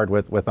hit hard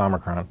with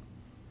Omicron.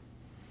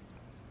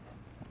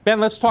 Ben,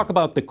 let's talk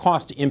about the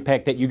cost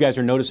impact that you guys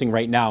are noticing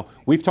right now.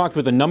 We've talked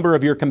with a number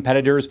of your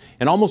competitors,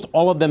 and almost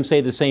all of them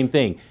say the same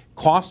thing.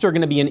 Costs are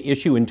going to be an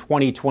issue in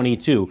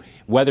 2022,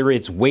 whether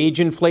it's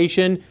wage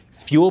inflation,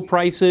 fuel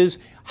prices.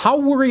 How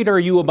worried are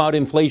you about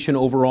inflation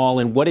overall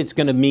and what it's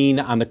going to mean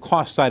on the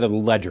cost side of the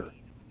ledger?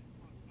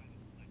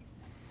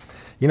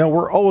 You know,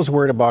 we're always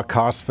worried about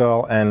costs,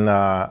 Phil, and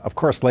of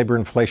course, labor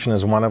inflation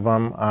is one of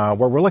them.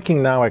 Where we're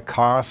looking now at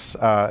costs,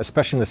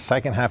 especially in the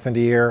second half of the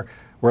year,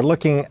 we're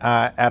looking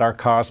at our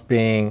costs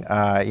being,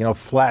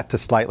 flat to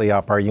slightly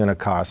up, our unit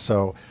costs.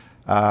 So,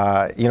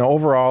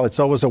 overall, it's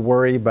always a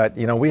worry, but,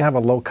 we have a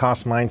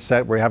low-cost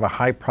mindset. We have a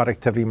high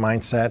productivity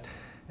mindset,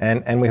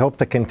 and we hope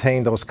to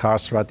contain those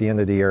costs throughout the end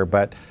of the year.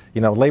 But,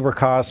 labor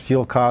costs,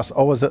 fuel costs,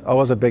 always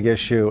a big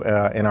issue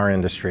in our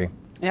industry.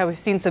 Yeah, we've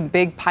seen some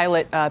big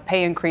pilot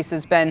pay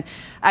increases, Ben.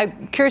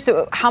 I'm curious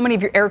how many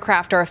of your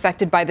aircraft are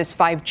affected by this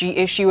 5G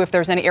issue, if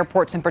there's any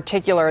airports in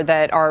particular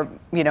that are,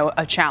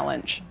 a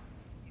challenge.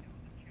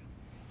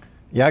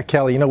 Yeah,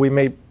 Kelly, we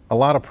made a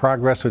lot of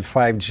progress with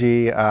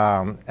 5G,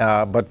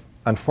 but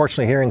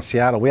unfortunately here in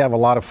Seattle, we have a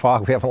lot of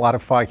fog. We have a lot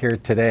of fog here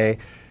today.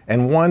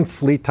 And one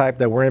fleet type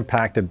that we're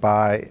impacted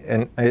by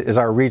is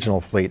our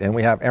regional fleet. And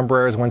we have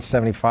Embraers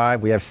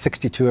 175. We have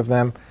 62 of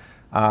them.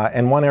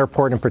 And one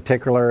airport in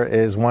particular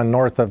is one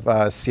north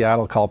of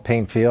Seattle called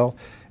Payne Field.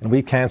 And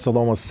we canceled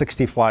almost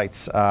 60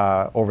 flights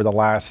over the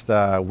last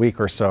week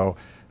or so.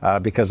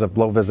 Because of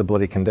low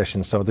visibility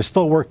conditions. So there's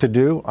still work to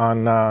do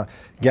on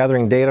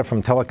gathering data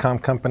from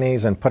telecom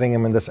companies and putting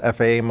them in this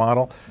FAA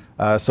model.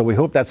 So we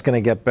hope that's going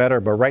to get better.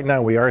 But right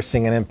now we are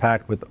seeing an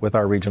impact with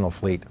our regional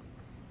fleet.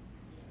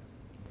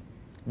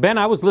 Ben,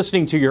 I was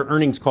listening to your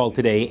earnings call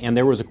today, and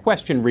there was a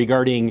question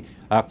regarding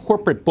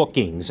corporate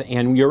bookings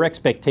and your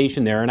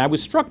expectation there. And I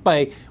was struck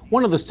by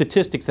one of the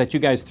statistics that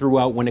you guys threw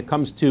out when it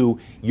comes to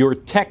your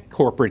tech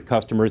corporate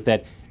customers,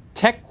 that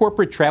tech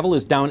corporate travel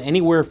is down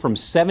anywhere from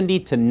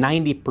 70 to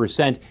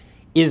 90%.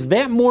 Is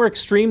that more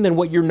extreme than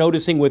what you're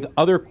noticing with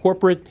other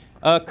corporate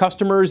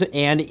customers?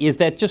 And is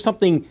that just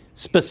something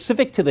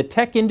specific to the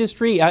tech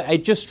industry?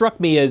 It just struck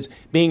me as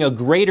being a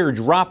greater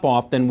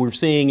drop-off than we're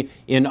seeing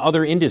in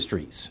other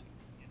industries.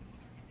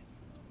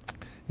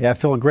 Yeah,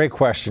 Phil, great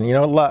question.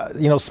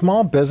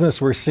 Small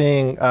business, we're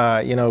seeing,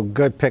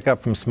 good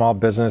pickup from small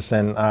business.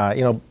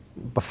 And,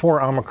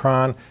 before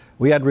Omicron,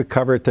 we had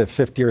recovered to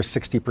 50 or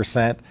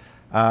 60%.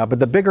 But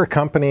the bigger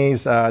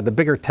companies, the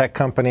bigger tech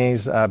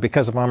companies,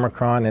 because of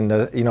Omicron and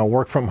the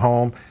work from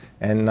home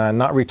and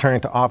not returning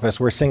to office,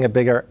 we're seeing a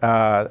bigger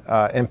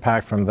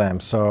impact from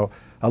them. So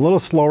a little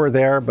slower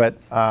there, but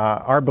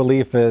our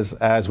belief is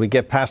as we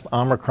get past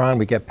Omicron,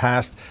 we get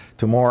past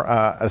to more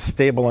a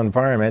stable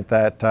environment,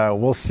 that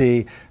we'll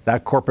see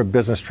that corporate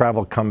business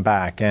travel come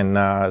back.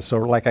 And so,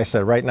 like I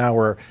said, right now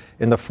we're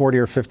in the 40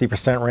 or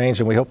 50% range,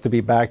 and we hope to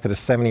be back to the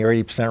 70 or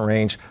 80%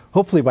 range,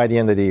 hopefully by the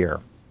end of the year.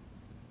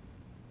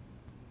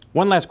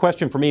 One last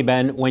question for me,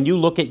 Ben. When you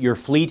look at your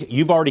fleet,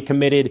 you've already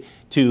committed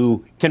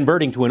to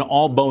converting to an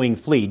all-Boeing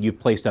fleet. You've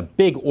placed a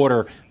big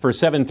order for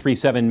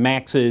 737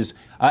 MAXs.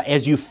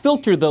 As you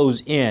filter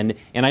those in,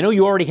 and I know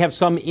you already have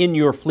some in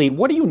your fleet,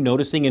 what are you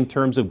noticing in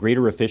terms of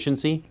greater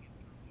efficiency?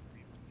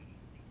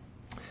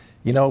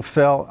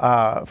 Phil,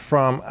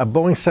 from a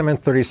Boeing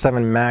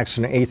 737 MAX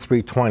and an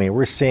A320,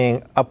 we're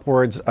seeing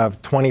upwards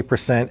of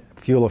 20%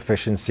 fuel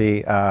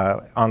efficiency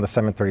on the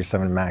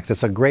 737 MAX.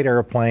 It's a great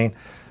airplane.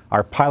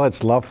 Our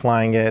pilots love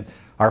flying it.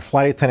 Our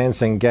flight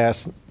attendants and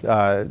guests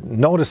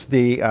notice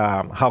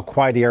how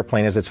quiet the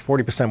airplane is. It's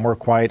 40% more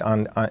quiet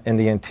in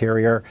the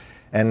interior.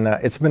 And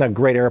it's been a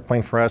great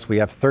airplane for us. We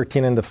have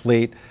 13 in the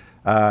fleet.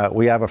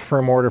 We have a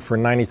firm order for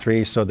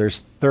 93, so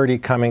there's 30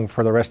 coming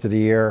for the rest of the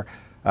year.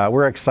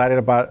 We're excited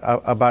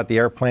about the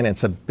airplane.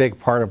 It's a big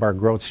part of our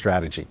growth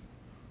strategy.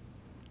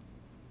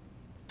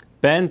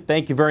 Ben,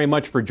 thank you very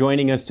much for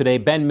joining us today.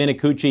 Ben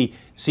Minicucci,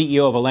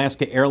 CEO of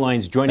Alaska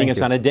Airlines, joining us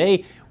on a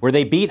day where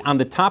they beat on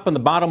the top and the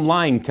bottom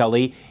line,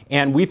 Kelly.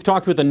 And we've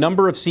talked with a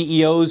number of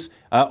CEOs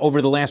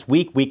over the last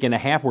week and a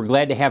half. We're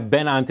glad to have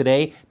Ben on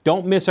today.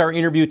 Don't miss our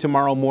interview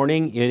tomorrow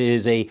morning. It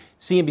is a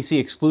CNBC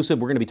exclusive.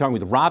 We're going to be talking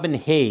with Robin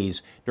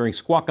Hayes during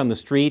Squawk on the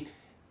Street.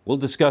 We'll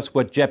discuss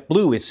what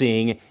JetBlue is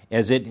seeing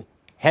as it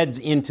heads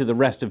into the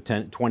rest of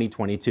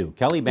 2022.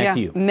 Kelly, back to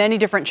you. Many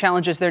different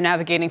challenges they're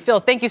navigating. Phil,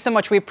 thank you so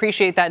much. We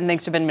appreciate that. And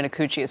thanks to Ben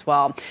Minicucci as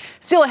well.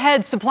 Still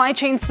ahead, supply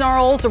chain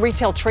snarls, a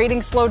retail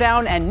trading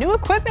slowdown, and new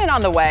equipment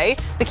on the way.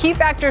 The key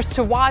factors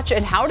to watch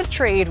and how to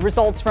trade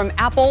results from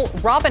Apple,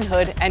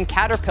 Robinhood, and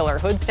Caterpillar.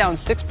 Hood's down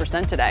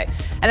 6% today.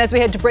 And as we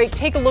head to break,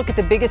 take a look at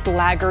the biggest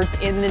laggards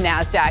in the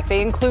Nasdaq.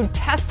 They include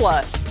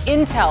Tesla,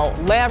 Intel,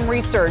 Lam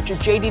Research,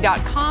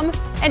 JD.com,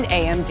 and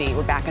AMD.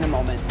 We're back in a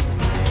moment.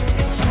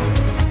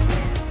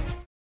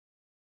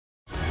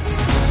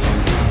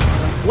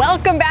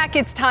 Welcome back.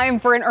 It's time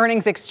for an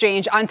earnings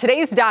exchange. On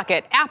today's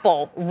docket,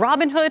 Apple,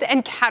 Robinhood,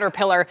 and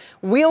Caterpillar.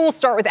 We will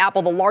start with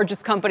Apple, the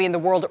largest company in the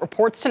world. It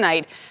reports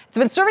tonight. It's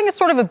been serving as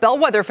sort of a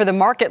bellwether for the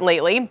market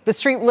lately. The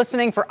street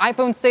listening for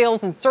iPhone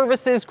sales and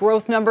services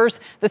growth numbers.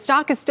 The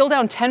stock is still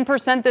down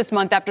 10% this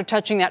month after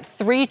touching that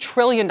 $3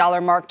 trillion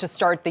mark to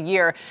start the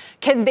year.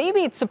 Can they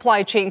beat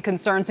supply chain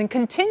concerns and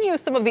continue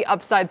some of the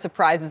upside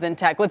surprises in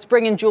tech? Let's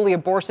bring in Julia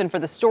Borson for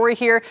the story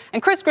here.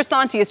 And Chris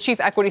Grisanti is Chief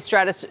Equity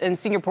Strategist and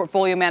Senior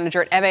Portfolio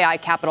Manager at MAI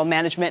Capital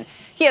Management.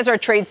 He has our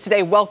trades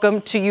today.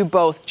 Welcome to you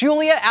both.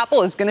 Julia,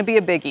 Apple is going to be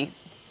a biggie.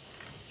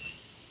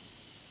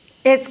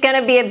 It's going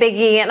to be a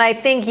biggie, and I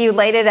think you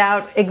laid it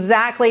out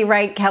exactly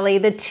right, Kelly.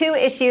 The two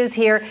issues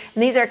here,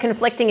 and these are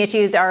conflicting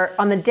issues, are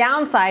on the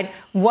downside,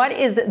 what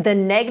is the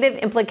negative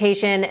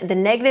implication, the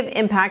negative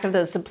impact of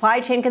those supply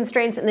chain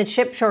constraints and the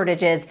chip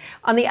shortages?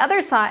 On the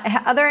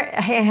other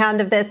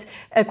hand of this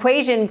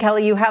equation,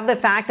 Kelly, you have the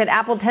fact that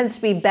Apple tends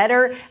to be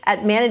better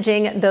at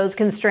managing those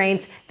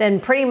constraints than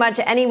pretty much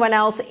anyone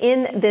else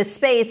in this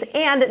space,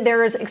 and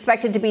there is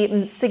expected to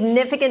be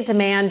significant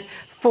demand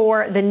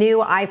for the new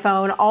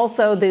iPhone,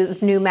 also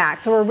those new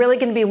Macs. So we're really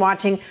going to be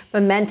watching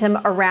momentum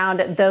around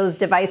those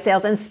device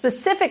sales. And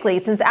specifically,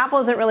 since Apple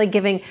isn't really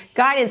giving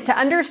guidance, to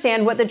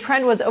understand what the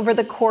trend was over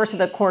the course of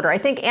the quarter. I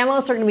think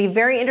analysts are going to be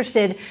very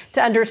interested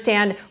to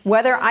understand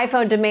whether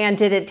iPhone demand,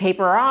 did it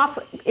taper off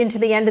into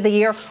the end of the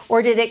year,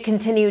 or did it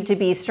continue to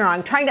be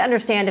strong? Trying to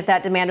understand if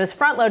that demand was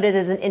front-loaded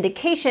is an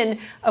indication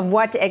of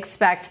what to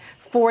expect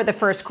for the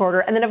first quarter.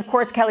 And then, of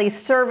course, Kelly,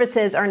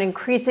 services are an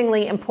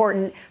increasingly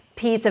important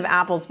piece of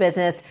Apple's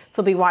business.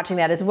 So we'll be watching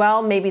that as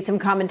well. Maybe some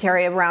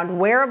commentary around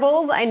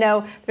wearables. I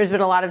know there's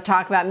been a lot of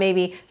talk about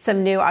maybe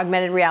some new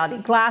augmented reality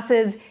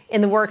glasses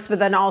in the works, but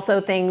then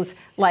also things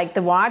like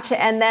the watch.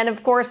 And then,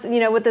 of course, you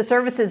know, with the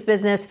services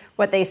business,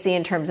 what they see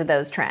in terms of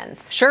those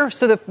trends. Sure.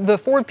 So the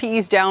forward PE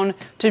is down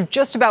to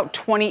just about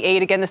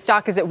 28. Again, the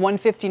stock is at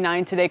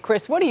 159 today.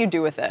 Chris, what do you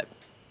do with it?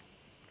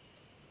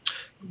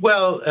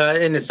 Well,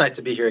 and it's nice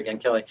to be here again,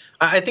 Kelly.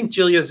 I think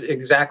Julia's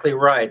exactly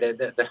right.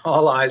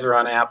 All eyes are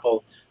on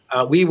Apple.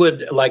 We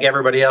would, like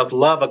everybody else,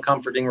 love a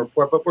comforting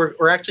report, but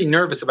we're actually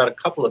nervous about a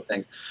couple of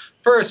things.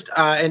 First,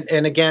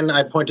 and again,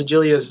 I point to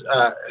Julia's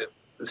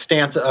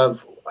stance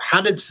of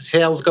how did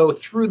sales go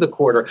through the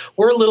quarter?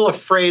 We're a little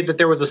afraid that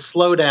there was a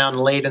slowdown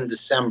late in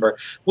December.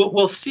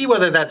 We'll see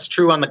whether that's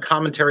true on the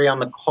commentary on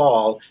the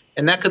call,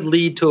 and that could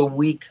lead to a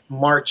weak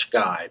March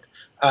guide.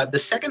 The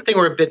second thing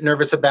we're a bit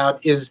nervous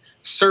about is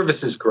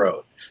services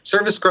growth.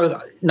 Service growth,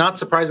 not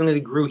surprisingly,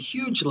 grew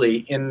hugely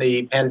in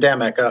the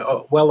pandemic,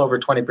 well over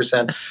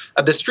 20%.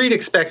 The street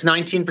expects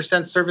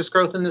 19% service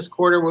growth in this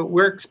quarter.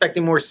 We're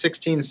expecting more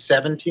 16,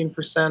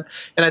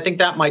 17%. And I think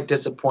that might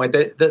disappoint.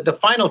 The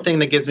final thing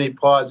that gives me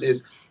pause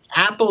is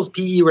Apple's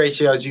PE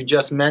ratio, as you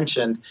just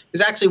mentioned,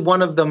 is actually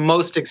one of the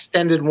most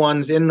extended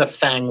ones in the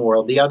FANG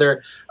world. The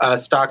other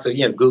stocks of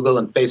Google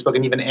and Facebook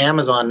and even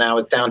Amazon now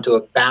is down to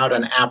about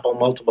an Apple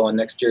multiple in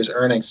next year's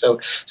earnings. So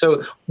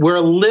we're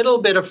a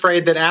little bit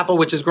afraid that Apple,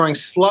 which is growing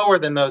slower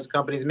than those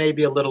companies, may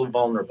be a little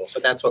vulnerable. So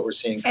that's what we're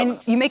seeing. And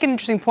you make an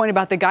interesting point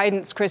about the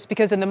guidance, Chris,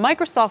 because in the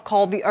Microsoft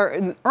call, the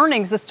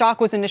earnings, the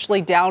stock was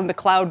initially down. The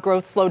cloud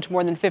growth slowed to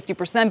more than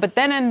 50%. But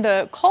then in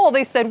the call,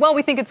 they said, well,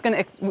 we think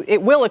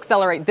it will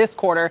accelerate this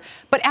quarter.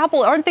 But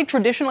Apple, aren't they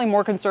traditionally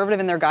more conservative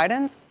in their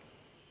guidance?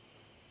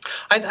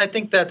 I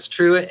think that's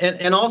true.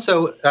 And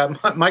also,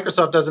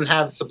 Microsoft doesn't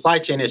have supply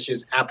chain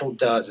issues. Apple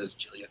does,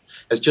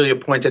 as Julia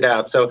pointed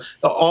out. So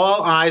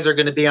all eyes are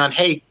going to be on,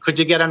 hey, could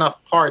you get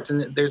enough parts?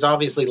 And there's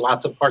obviously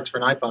lots of parts for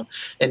an iPhone.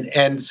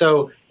 And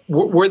so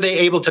were they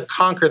able to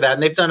conquer that?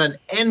 And they've done an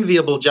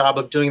enviable job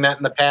of doing that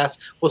in the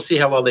past. We'll see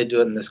how well they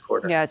do it in this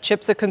quarter. Yeah,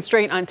 chips a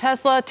constraint on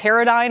Tesla.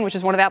 Teradyne, which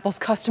is one of Apple's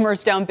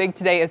customers, down big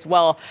today as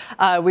well.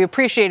 We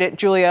appreciate it,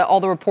 Julia, all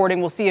the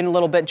reporting. We'll see you in a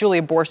little bit.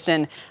 Julia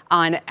Borson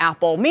on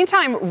Apple.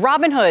 Meantime,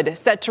 Robinhood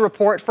set to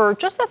report for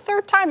just the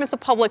third time as a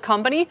public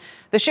company.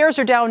 The shares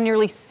are down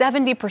nearly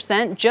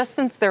 70% just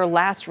since their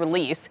last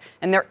release,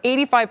 and they're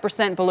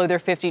 85% below their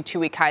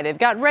 52-week high. They've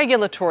got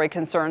regulatory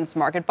concerns,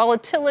 market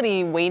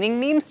volatility, waning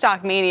meme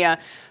stock mania.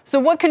 So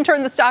what can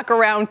turn the stock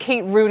around?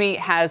 Kate Rooney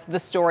has the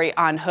story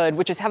on Hood,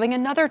 which is having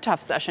another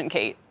tough session,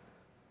 Kate.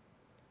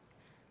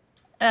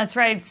 That's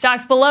right.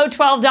 Stocks below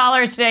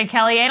 $12 today,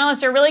 Kelly.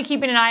 Analysts are really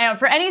keeping an eye out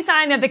for any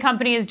sign that the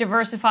company is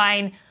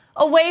diversifying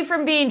away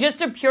from being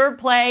just a pure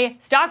play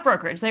stock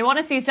brokerage. They want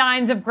to see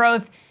signs of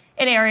growth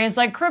in areas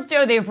like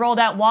crypto. They've rolled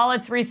out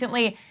wallets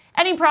recently.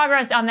 Any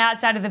progress on that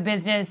side of the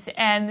business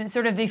and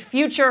sort of the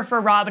future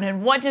for Robinhood?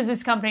 What does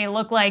this company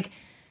look like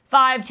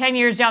 5-10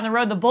 years down the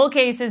road? The bull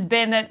case has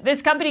been that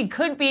this company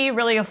could be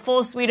really a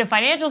full suite of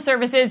financial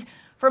services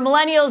for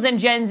millennials and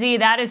Gen Z.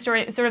 That is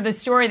sort of the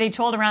story they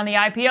told around the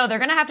IPO. They're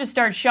going to have to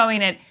start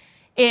showing it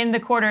in the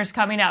quarters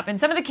coming up. And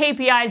some of the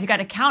KPIs, you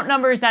got account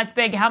numbers. That's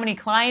big. How many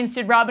clients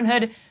did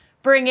Robinhood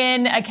bring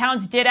in?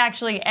 Accounts did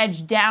actually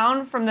edge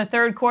down from the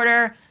third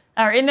quarter,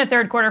 or in the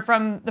third quarter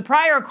from the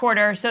prior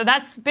quarter. So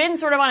that's been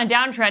sort of on a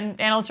downtrend.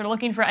 Analysts are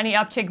looking for any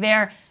uptick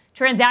there.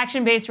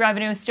 Transaction-based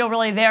revenue is still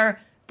really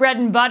their bread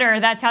and butter.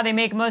 That's how they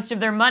make most of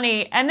their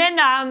money. And then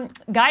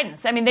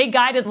guidance. I mean, they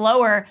guided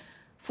lower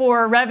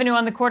for revenue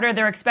on the quarter.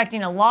 They're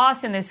expecting a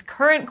loss in this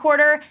current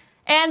quarter.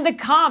 And the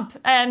comp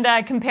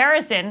and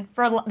comparison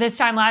for this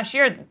time last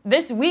year,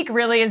 this week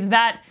really is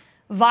that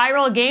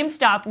viral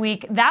GameStop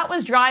week. That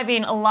was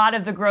driving a lot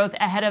of the growth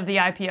ahead of the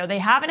IPO. They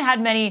haven't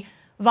had many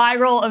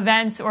viral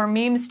events or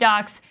meme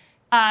stocks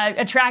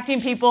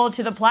attracting people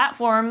to the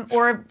platform,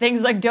 or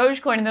things like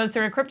Dogecoin and those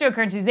sort of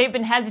cryptocurrencies. They've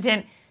been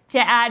hesitant to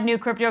add new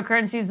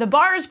cryptocurrencies. The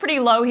bar is pretty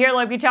low here.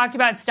 Like we talked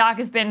about, stock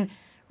has been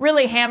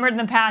really hammered in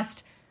the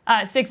past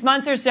 6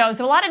 months or so.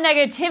 So a lot of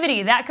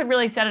negativity that could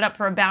really set it up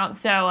for a bounce.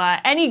 So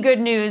any good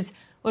news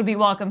would be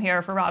welcome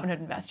here for Robinhood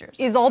investors.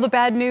 Is all the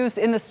bad news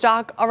in the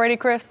stock already,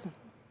 Chris?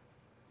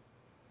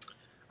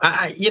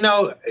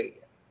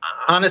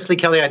 Honestly,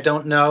 Kelly, I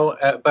don't know,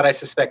 but I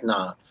suspect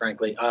not,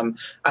 frankly.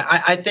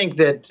 I think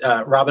that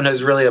Robinhood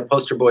is really a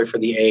poster boy for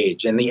the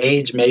age, and the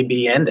age may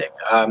be ending.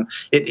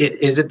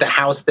 Is it the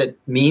house that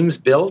memes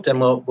built? And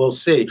we'll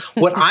see.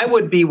 What I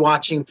would be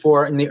watching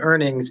for in the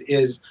earnings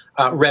is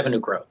revenue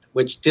growth,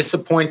 which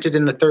disappointed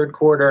in the third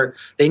quarter.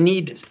 They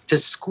need to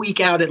squeak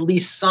out at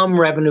least some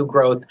revenue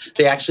growth.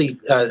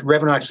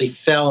 Revenue actually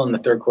fell in the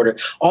third quarter.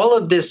 All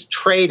of this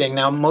trading,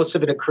 now most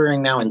of it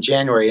occurring now in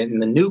January in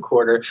the new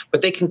quarter,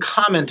 but they can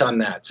comment on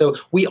that. So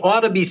we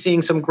ought to be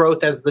seeing some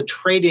growth as the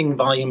trading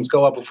volumes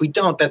go up. If we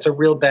don't, that's a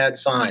real bad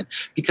sign,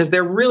 because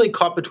they're really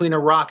caught between a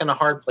rock and a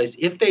hard place.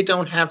 If they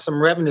don't have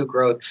some revenue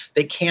growth,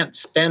 they can't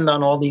spend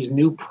on all these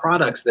new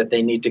products that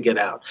they need to get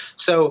out.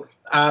 So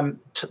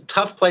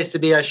tough place to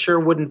be. I sure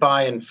wouldn't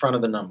buy in front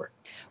of the number.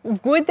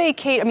 Would they,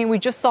 Kate? I mean, we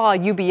just saw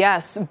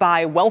UBS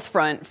buy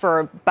Wealthfront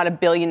for about $1.5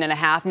 billion. Now,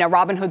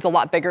 Robinhood's a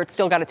lot bigger. It's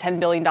still got a $10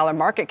 billion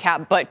market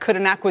cap, but could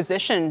an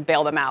acquisition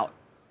bail them out?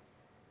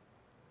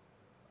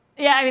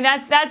 Yeah, I mean,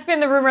 that's been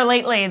the rumor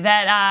lately,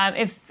 that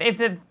if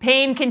the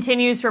pain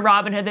continues for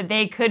Robinhood, that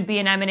they could be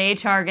an M&A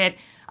target.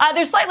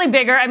 They're slightly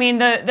bigger. I mean,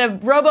 the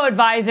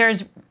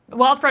robo-advisors,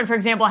 Wealthfront, for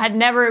example, had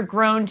never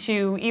grown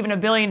to even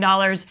 $1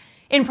 billion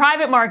in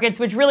private markets,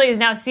 which really is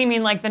now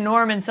seeming like the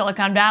norm in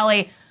Silicon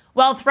Valley.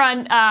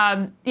 Wealthfront,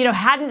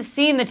 hadn't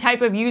seen the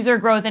type of user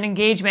growth and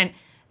engagement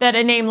that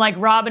a name like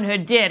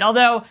Robinhood did.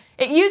 Although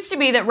it used to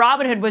be that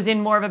Robinhood was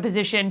in more of a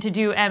position to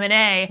do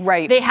M&A.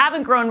 Right. They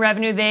haven't grown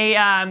revenue. They,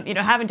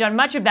 haven't done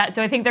much of that.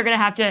 So I think they're going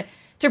to have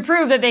to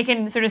prove that they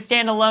can sort of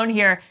stand alone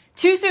here.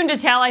 Too soon to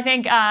tell, I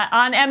think,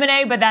 on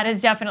M&A, but that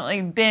has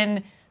definitely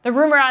been the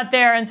rumor out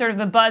there and sort of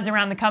the buzz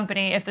around the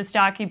company. If the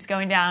stock keeps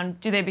going down,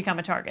 do they become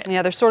a target?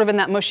 Yeah, they're sort of in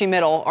that mushy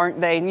middle, aren't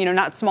they?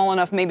 Not small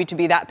enough maybe to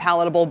be that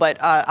palatable, but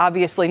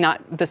obviously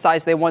not the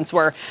size they once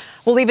were.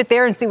 We'll leave it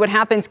there and see what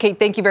happens. Kate,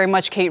 thank you very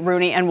much, Kate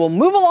Rooney. And we'll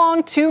move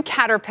along to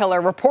Caterpillar,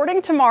 reporting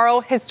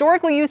tomorrow,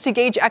 historically used to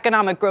gauge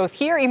economic growth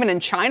here, even in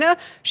China.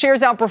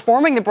 Shares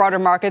outperforming the broader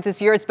market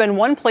this year. It's been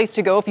one place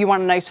to go if you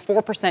want a nice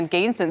 4%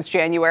 gain since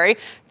January.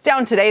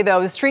 Down today,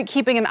 though, the street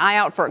keeping an eye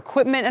out for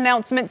equipment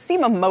announcements.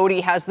 Seema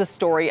Modi has the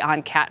story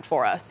on Cat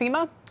for us.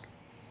 Seema?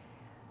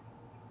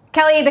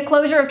 Kelly, the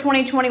closure of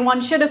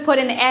 2021 should have put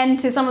an end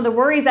to some of the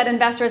worries that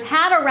investors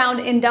had around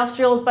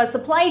industrials, but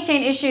supply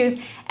chain issues,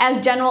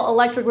 as General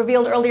Electric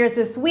revealed earlier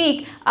this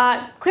week,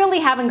 clearly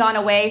haven't gone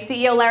away.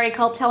 CEO Larry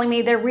Culp telling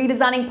me they're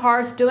redesigning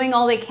parts, doing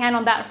all they can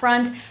on that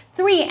front.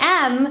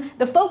 3M,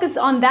 the focus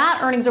on that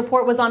earnings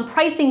report was on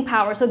pricing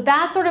power. So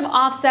that sort of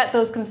offset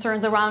those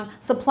concerns around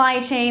supply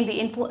chain, the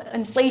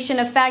inflation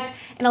effect,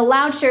 and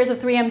allowed shares of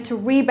 3M to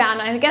rebound.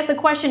 And I guess the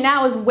question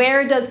now is,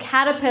 where does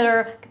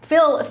Caterpillar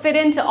fit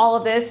into all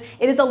of this?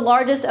 It is the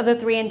largest of the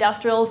three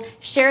industrials.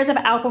 Shares have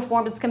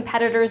outperformed its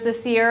competitors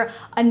this year.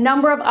 A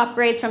number of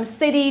upgrades from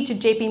Citi to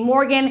JP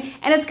Morgan.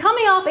 And it's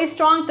coming off a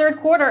strong third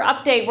quarter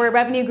update where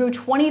revenue grew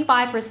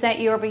 25%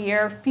 year over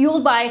year,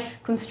 fueled by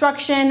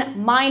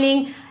construction,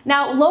 mining,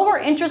 Now, lower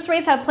interest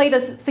rates have played a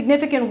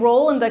significant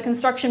role in the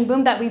construction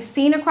boom that we've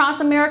seen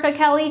across America,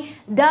 Kelly.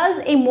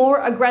 Does a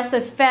more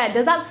aggressive Fed,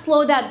 does that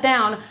slow that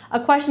down?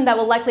 A question that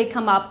will likely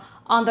come up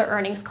on the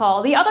earnings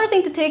call. The other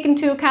thing to take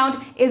into account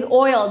is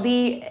oil.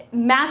 The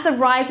massive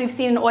rise we've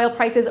seen in oil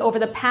prices over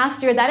the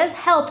past year, that has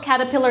helped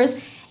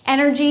Caterpillar's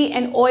energy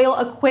and oil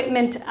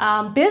equipment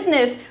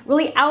business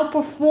really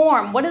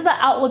outperform. What is the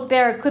outlook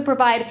there? It could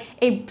provide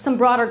some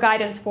broader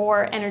guidance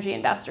for energy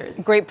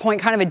investors. Great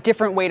point. Kind of a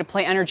different way to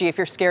play energy if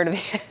you're scared of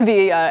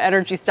the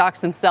energy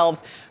stocks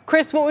themselves.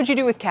 Chris, what would you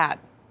do with Cat?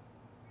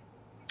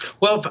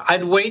 Well,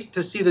 I'd wait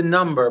to see the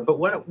number, but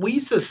what we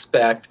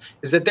suspect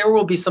is that there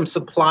will be some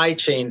supply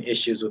chain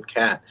issues with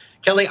Cat.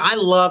 Kelly, I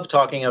love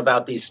talking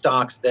about these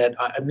stocks that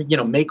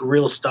make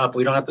real stuff.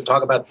 We don't have to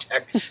talk about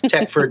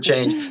tech for a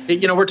change.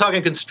 We're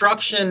talking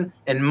construction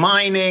and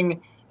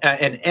mining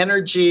and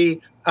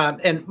energy.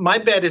 And my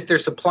bet is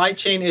there's supply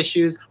chain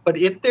issues, but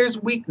if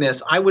there's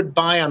weakness, I would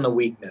buy on the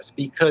weakness,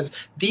 because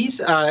these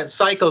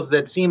cycles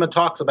that SEMA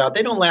talks about,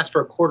 they don't last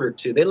for a quarter or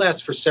two. They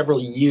last for several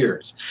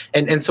years.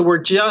 And so we're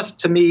just,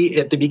 to me,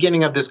 at the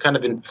beginning of this kind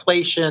of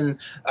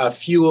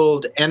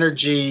inflation-fueled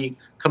energy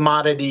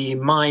commodity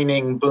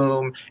mining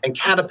boom, and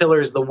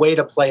Caterpillar is the way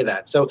to play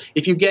that. So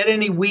if you get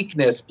any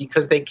weakness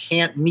because they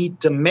can't meet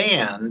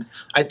demand,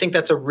 I think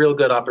that's a real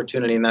good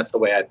opportunity, and that's the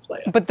way I'd play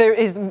it. But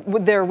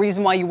would there a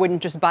reason why you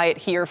wouldn't just buy it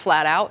here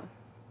flat out?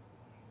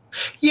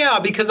 Yeah,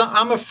 because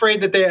I'm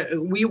afraid that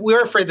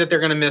we're afraid that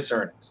they're going to miss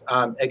earnings.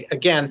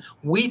 Again,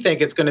 we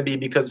think it's going to be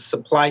because of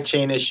supply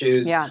chain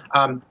issues. Yeah.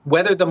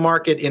 Whether the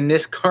market in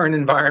this current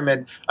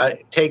environment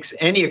takes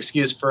any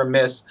excuse for a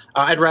miss,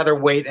 I'd rather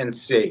wait and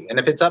see. And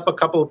if it's up a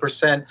couple of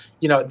percent,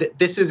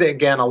 this is,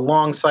 again, a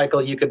long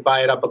cycle. You could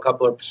buy it up a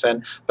couple of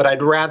percent, but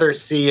I'd rather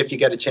see if you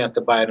get a chance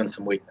to buy it on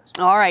some weakness.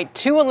 All right,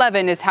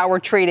 211 is how we're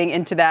trading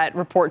into that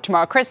report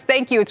tomorrow. Chris,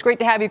 thank you. It's great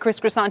to have you, Chris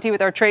Grisanti,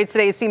 with our trades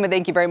today. SEMA,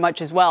 thank you very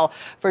much as well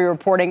for your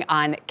reporting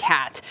on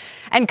CAT.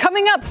 And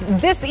coming up,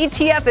 this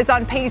ETF is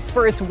on pace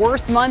for its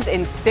worst month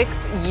in 6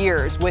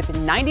 years, with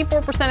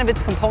 94% of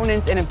its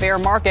components in a bear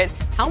market.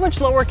 How much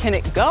lower can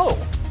it go?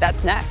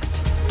 That's next.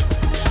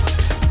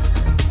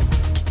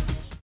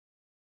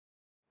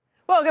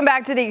 Welcome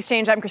back to The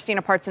Exchange. I'm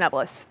Christina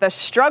Partsinevelos. The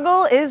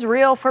struggle is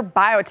real for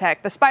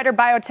biotech. The Spider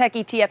Biotech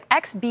ETF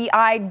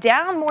XBI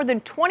down more than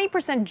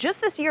 20%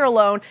 just this year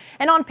alone,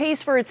 and on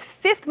pace for its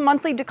 5th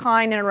monthly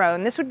decline in a row.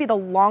 And this would be the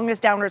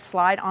longest downward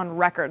slide on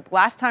record. The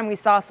last time we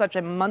saw such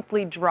a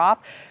monthly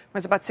drop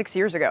was about 6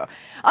 years ago.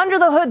 Under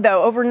the hood,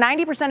 though, over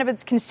 90% of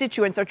its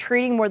constituents are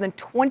trading more than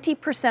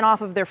 20%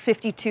 off of their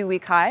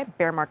 52-week high,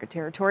 bear market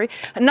territory.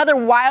 Another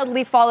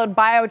wildly followed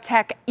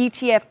biotech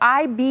ETF,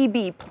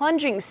 IBB,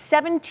 plunging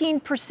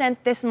 17%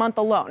 this month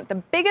alone. The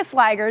biggest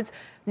laggards,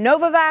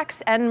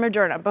 Novavax and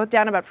Moderna, both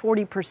down about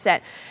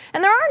 40%.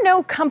 And there are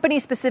no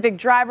company-specific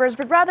drivers,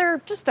 but rather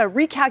just a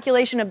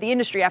recalculation of the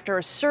industry after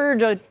a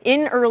surge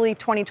in early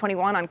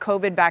 2021 on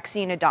COVID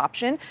vaccine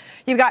adoption.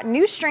 You've got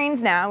new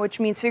strains now, which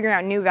means figuring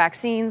out new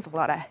vaccines, a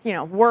lot of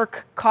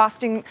work,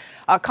 costs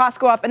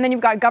go up, and then you've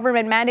got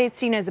government mandates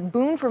seen as a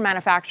boon for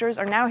manufacturers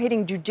are now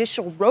hitting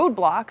judicial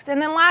roadblocks.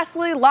 And then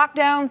lastly,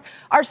 lockdowns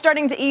are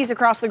starting to ease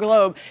across the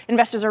globe.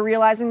 Investors are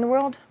realizing the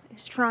world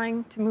is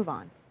trying to move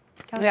on.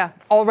 Yeah,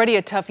 already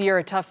a tough year,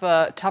 a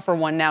tougher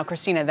one now.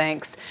 Christina,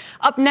 thanks.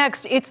 Up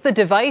next, it's the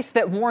device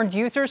that warned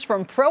users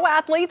from pro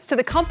athletes to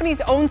the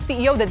company's own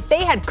CEO that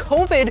they had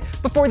COVID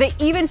before they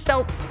even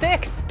felt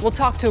sick. We'll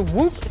talk to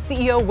Whoop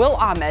CEO Will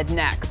Ahmed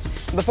next.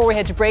 Before we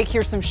head to break,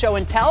 here's some show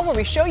and tell, where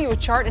we show you a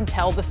chart and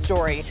tell the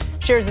story.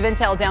 Shares of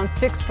Intel down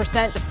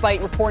 6%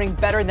 despite reporting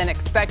better than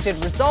expected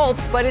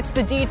results, but it's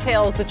the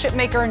details the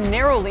chipmaker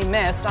narrowly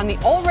missed on the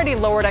already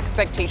lowered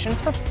expectations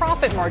for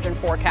profit margin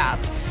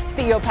forecast.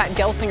 CEO Pat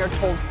Gelsinger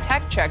told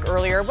Tech Check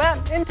earlier, well,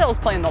 Intel's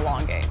playing the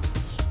long game.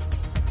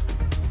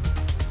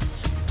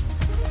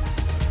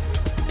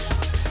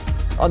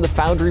 On the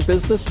foundry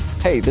business,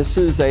 hey, this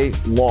is a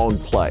long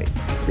play.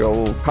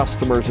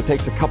 Customers, it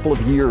takes a couple of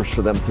years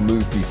for them to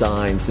move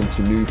designs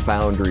into new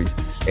foundries.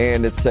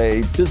 And it's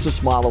a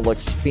business model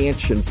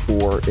expansion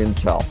for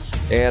Intel.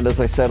 And as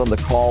I said on the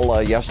call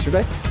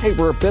yesterday, hey,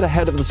 we're a bit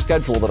ahead of the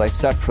schedule that I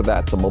set for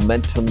that, the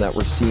momentum that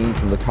we're seeing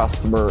from the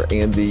customer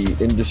and the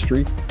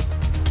industry.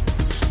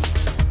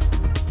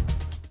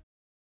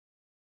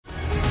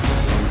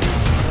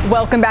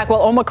 Welcome back.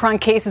 Well, Omicron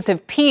cases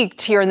have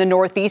peaked here in the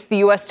Northeast. The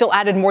U.S. still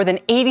added more than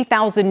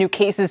 80,000 new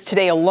cases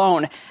today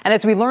alone. And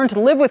as we learn to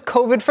live with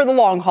COVID for the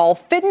long haul,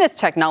 fitness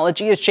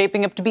technology is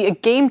shaping up to be a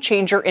game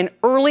changer in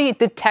early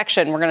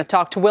detection. We're going to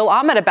talk to Will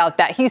Ahmed about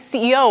that. He's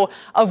CEO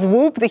of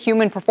Whoop, the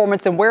human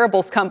performance and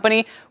wearables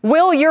company.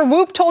 Will, your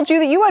Whoop told you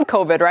that you had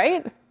COVID,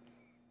 right?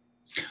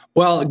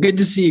 Well, good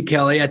to see you,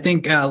 Kelly. I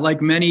think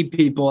like many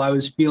people, I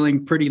was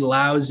feeling pretty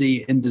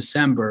lousy in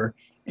December.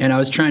 And I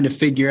was trying to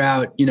figure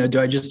out, do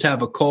I just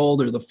have a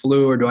cold or the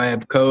flu, or do I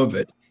have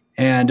COVID?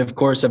 And of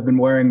course, I've been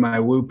wearing my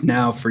Whoop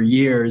now for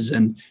years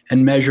and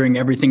measuring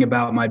everything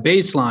about my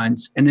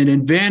baselines. And an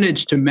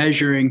advantage to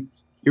measuring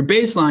your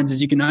baselines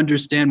is you can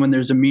understand when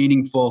there's a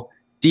meaningful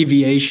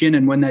deviation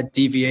and when that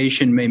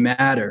deviation may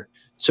matter.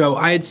 So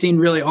I had seen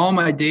really all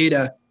my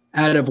data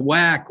out of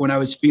whack when I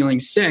was feeling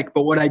sick.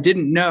 But what I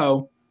didn't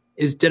know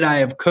is, did I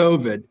have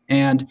COVID?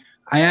 And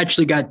I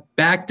actually got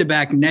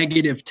back-to-back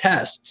negative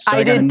tests. So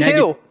I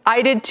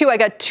did too. I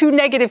got 2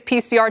 negative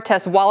PCR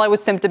tests while I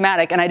was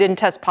symptomatic, and I didn't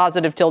test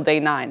positive till day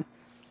 9.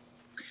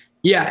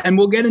 Yeah, and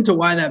we'll get into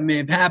why that may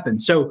have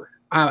happened. So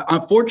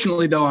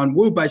unfortunately, though, on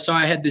Whoop, I saw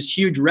I had this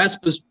huge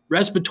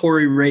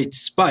respiratory rate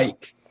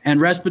spike. And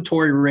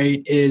respiratory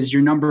rate is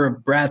your number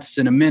of breaths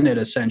in a minute,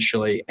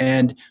 essentially.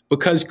 And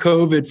because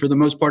COVID, for the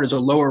most part, is a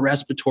lower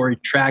respiratory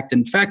tract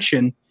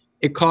infection,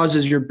 it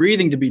causes your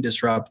breathing to be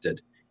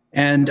disrupted.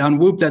 And on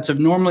Whoop, that's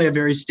normally a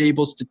very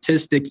stable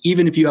statistic,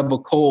 even if you have a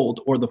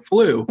cold or the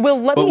flu.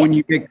 But when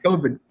you get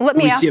COVID, let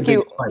me ask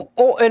you,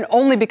 and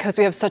only because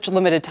we have such a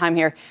limited time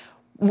here,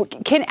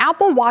 can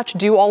Apple Watch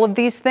do all of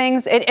these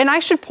things? And I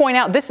should point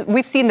out this,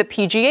 we've seen the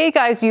PGA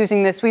guys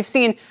using this. We've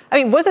seen,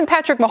 wasn't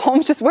Patrick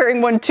Mahomes just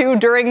wearing one too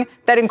during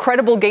that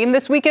incredible game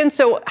this weekend?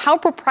 So how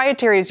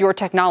proprietary is your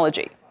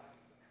technology?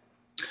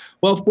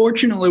 Well,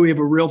 fortunately, we have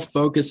a real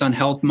focus on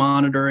health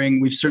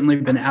monitoring. We've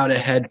certainly been out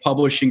ahead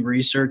publishing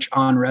research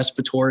on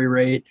respiratory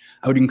rate.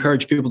 I would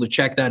encourage people to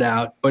check that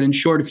out. But in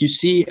short, if you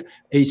see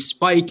a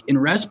spike in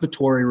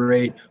respiratory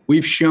rate,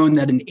 we've shown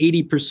that in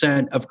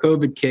 80% of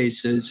COVID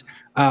cases,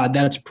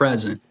 that's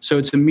present. So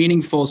it's a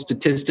meaningful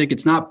statistic.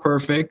 It's not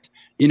perfect.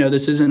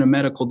 This isn't a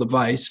medical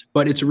device,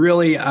 but it's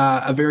really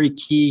a very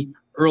key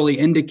early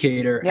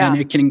indicator. Yeah. And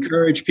it can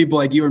encourage people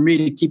like you or me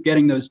to keep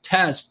getting those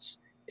tests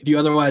if you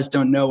otherwise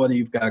don't know whether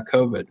you've got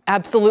COVID.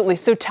 Absolutely.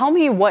 So tell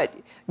me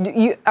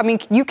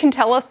you can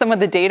tell us some of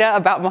the data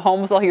about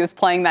Mahomes while he was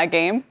playing that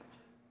game?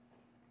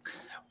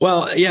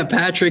 Well, yeah,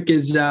 Patrick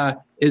is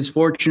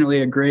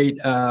fortunately a great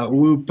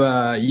Whoop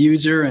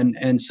user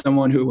and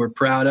someone who we're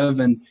proud of,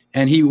 and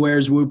he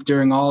wears Whoop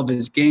during all of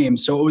his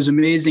games. So what was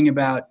amazing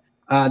about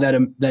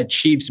that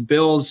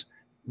Chiefs-Bills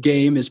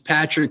game is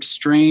Patrick's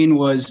strain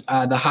was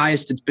the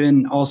highest it's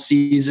been all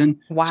season.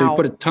 Wow. So he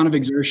put a ton of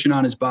exertion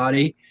on his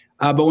body.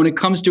 But when it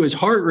comes to his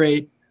heart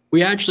rate,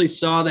 we actually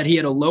saw that he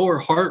had a lower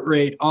heart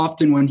rate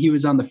often when he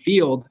was on the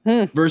field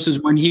versus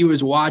when he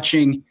was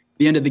watching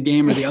the end of the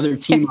game or the other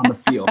team on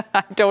the field.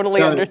 I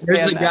totally understand.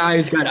 There's a guy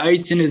who's got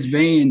ice in his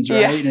veins,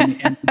 right? Yeah.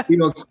 And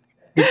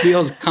he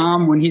feels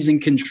calm when he's in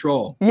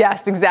control.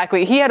 Yes,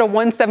 exactly. He had a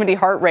 170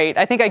 heart rate.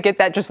 I think I get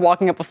that just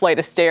walking up a flight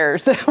of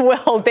stairs.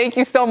 Will, thank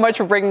you so much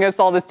for bringing us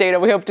all this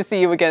data. We hope to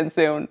see you again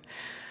soon.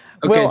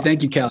 Okay,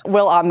 thank you, Kelly.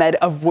 Will Ahmed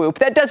of Whoop.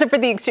 That does it for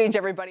The Exchange,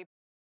 everybody.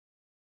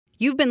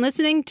 You've been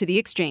listening to The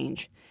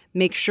Exchange.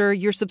 Make sure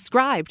you're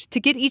subscribed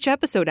to get each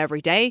episode every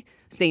day,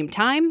 same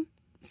time,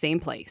 same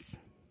place.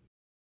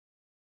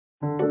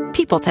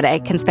 People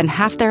today can spend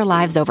half their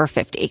lives over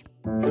 50.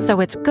 So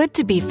it's good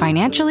to be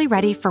financially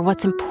ready for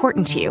what's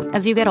important to you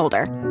as you get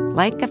older,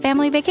 like a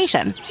family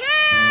vacation.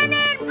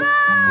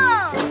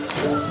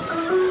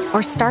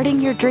 Or starting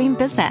your dream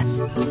business.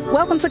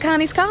 Welcome to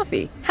Connie's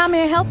Coffee. How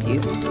may I help you?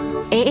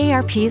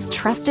 AARP's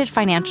trusted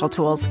financial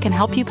tools can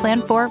help you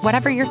plan for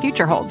whatever your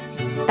future holds.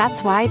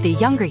 That's why the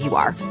younger you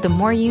are, the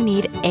more you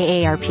need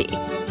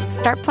AARP.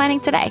 Start planning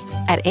today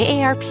at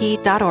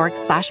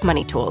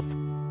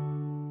aarp.org/moneytools.